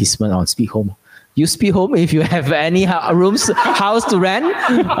advertisement on Speedhome. Use Speedhome if you have any house to rent.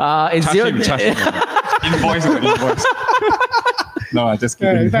 It's Charge him. Invoice. No, I just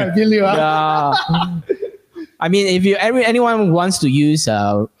kidding. I mean, if anyone wants to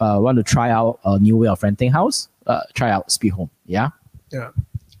want to try out a new way of renting house, try out Speedhome. Yeah.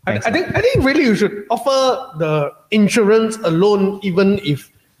 I think really you should offer the insurance alone, even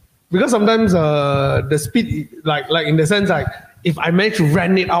if, because sometimes the speed, like in the sense like if I manage to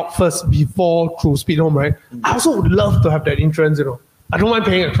rent it out first before through Speedhome, right? I also would love to have that insurance. I don't mind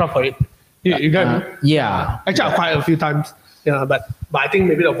paying extra for it. You get me? Yeah. Actually, I've tried a few times. But I think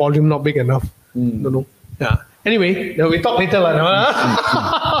maybe the volume not big enough. Don't know. Yeah. Anyway, we talk later.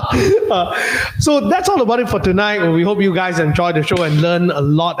 So that's all about it for tonight. We hope you guys enjoyed the show and learn a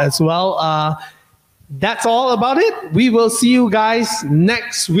lot as well. That's all about it. We will see you guys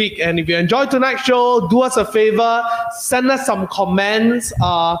next week. And if you enjoyed tonight's show, do us a favor, send us some comments,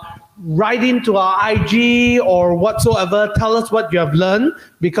 write into our IG or whatsoever. Tell us what you have learned,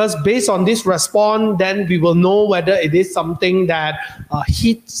 because based on this response, then we will know whether it is something that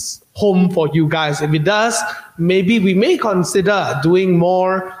hits home for you guys. If it does, maybe we may consider doing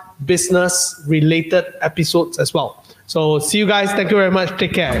more business related episodes as well. So see you guys. Thank you very much.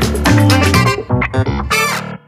 Take care.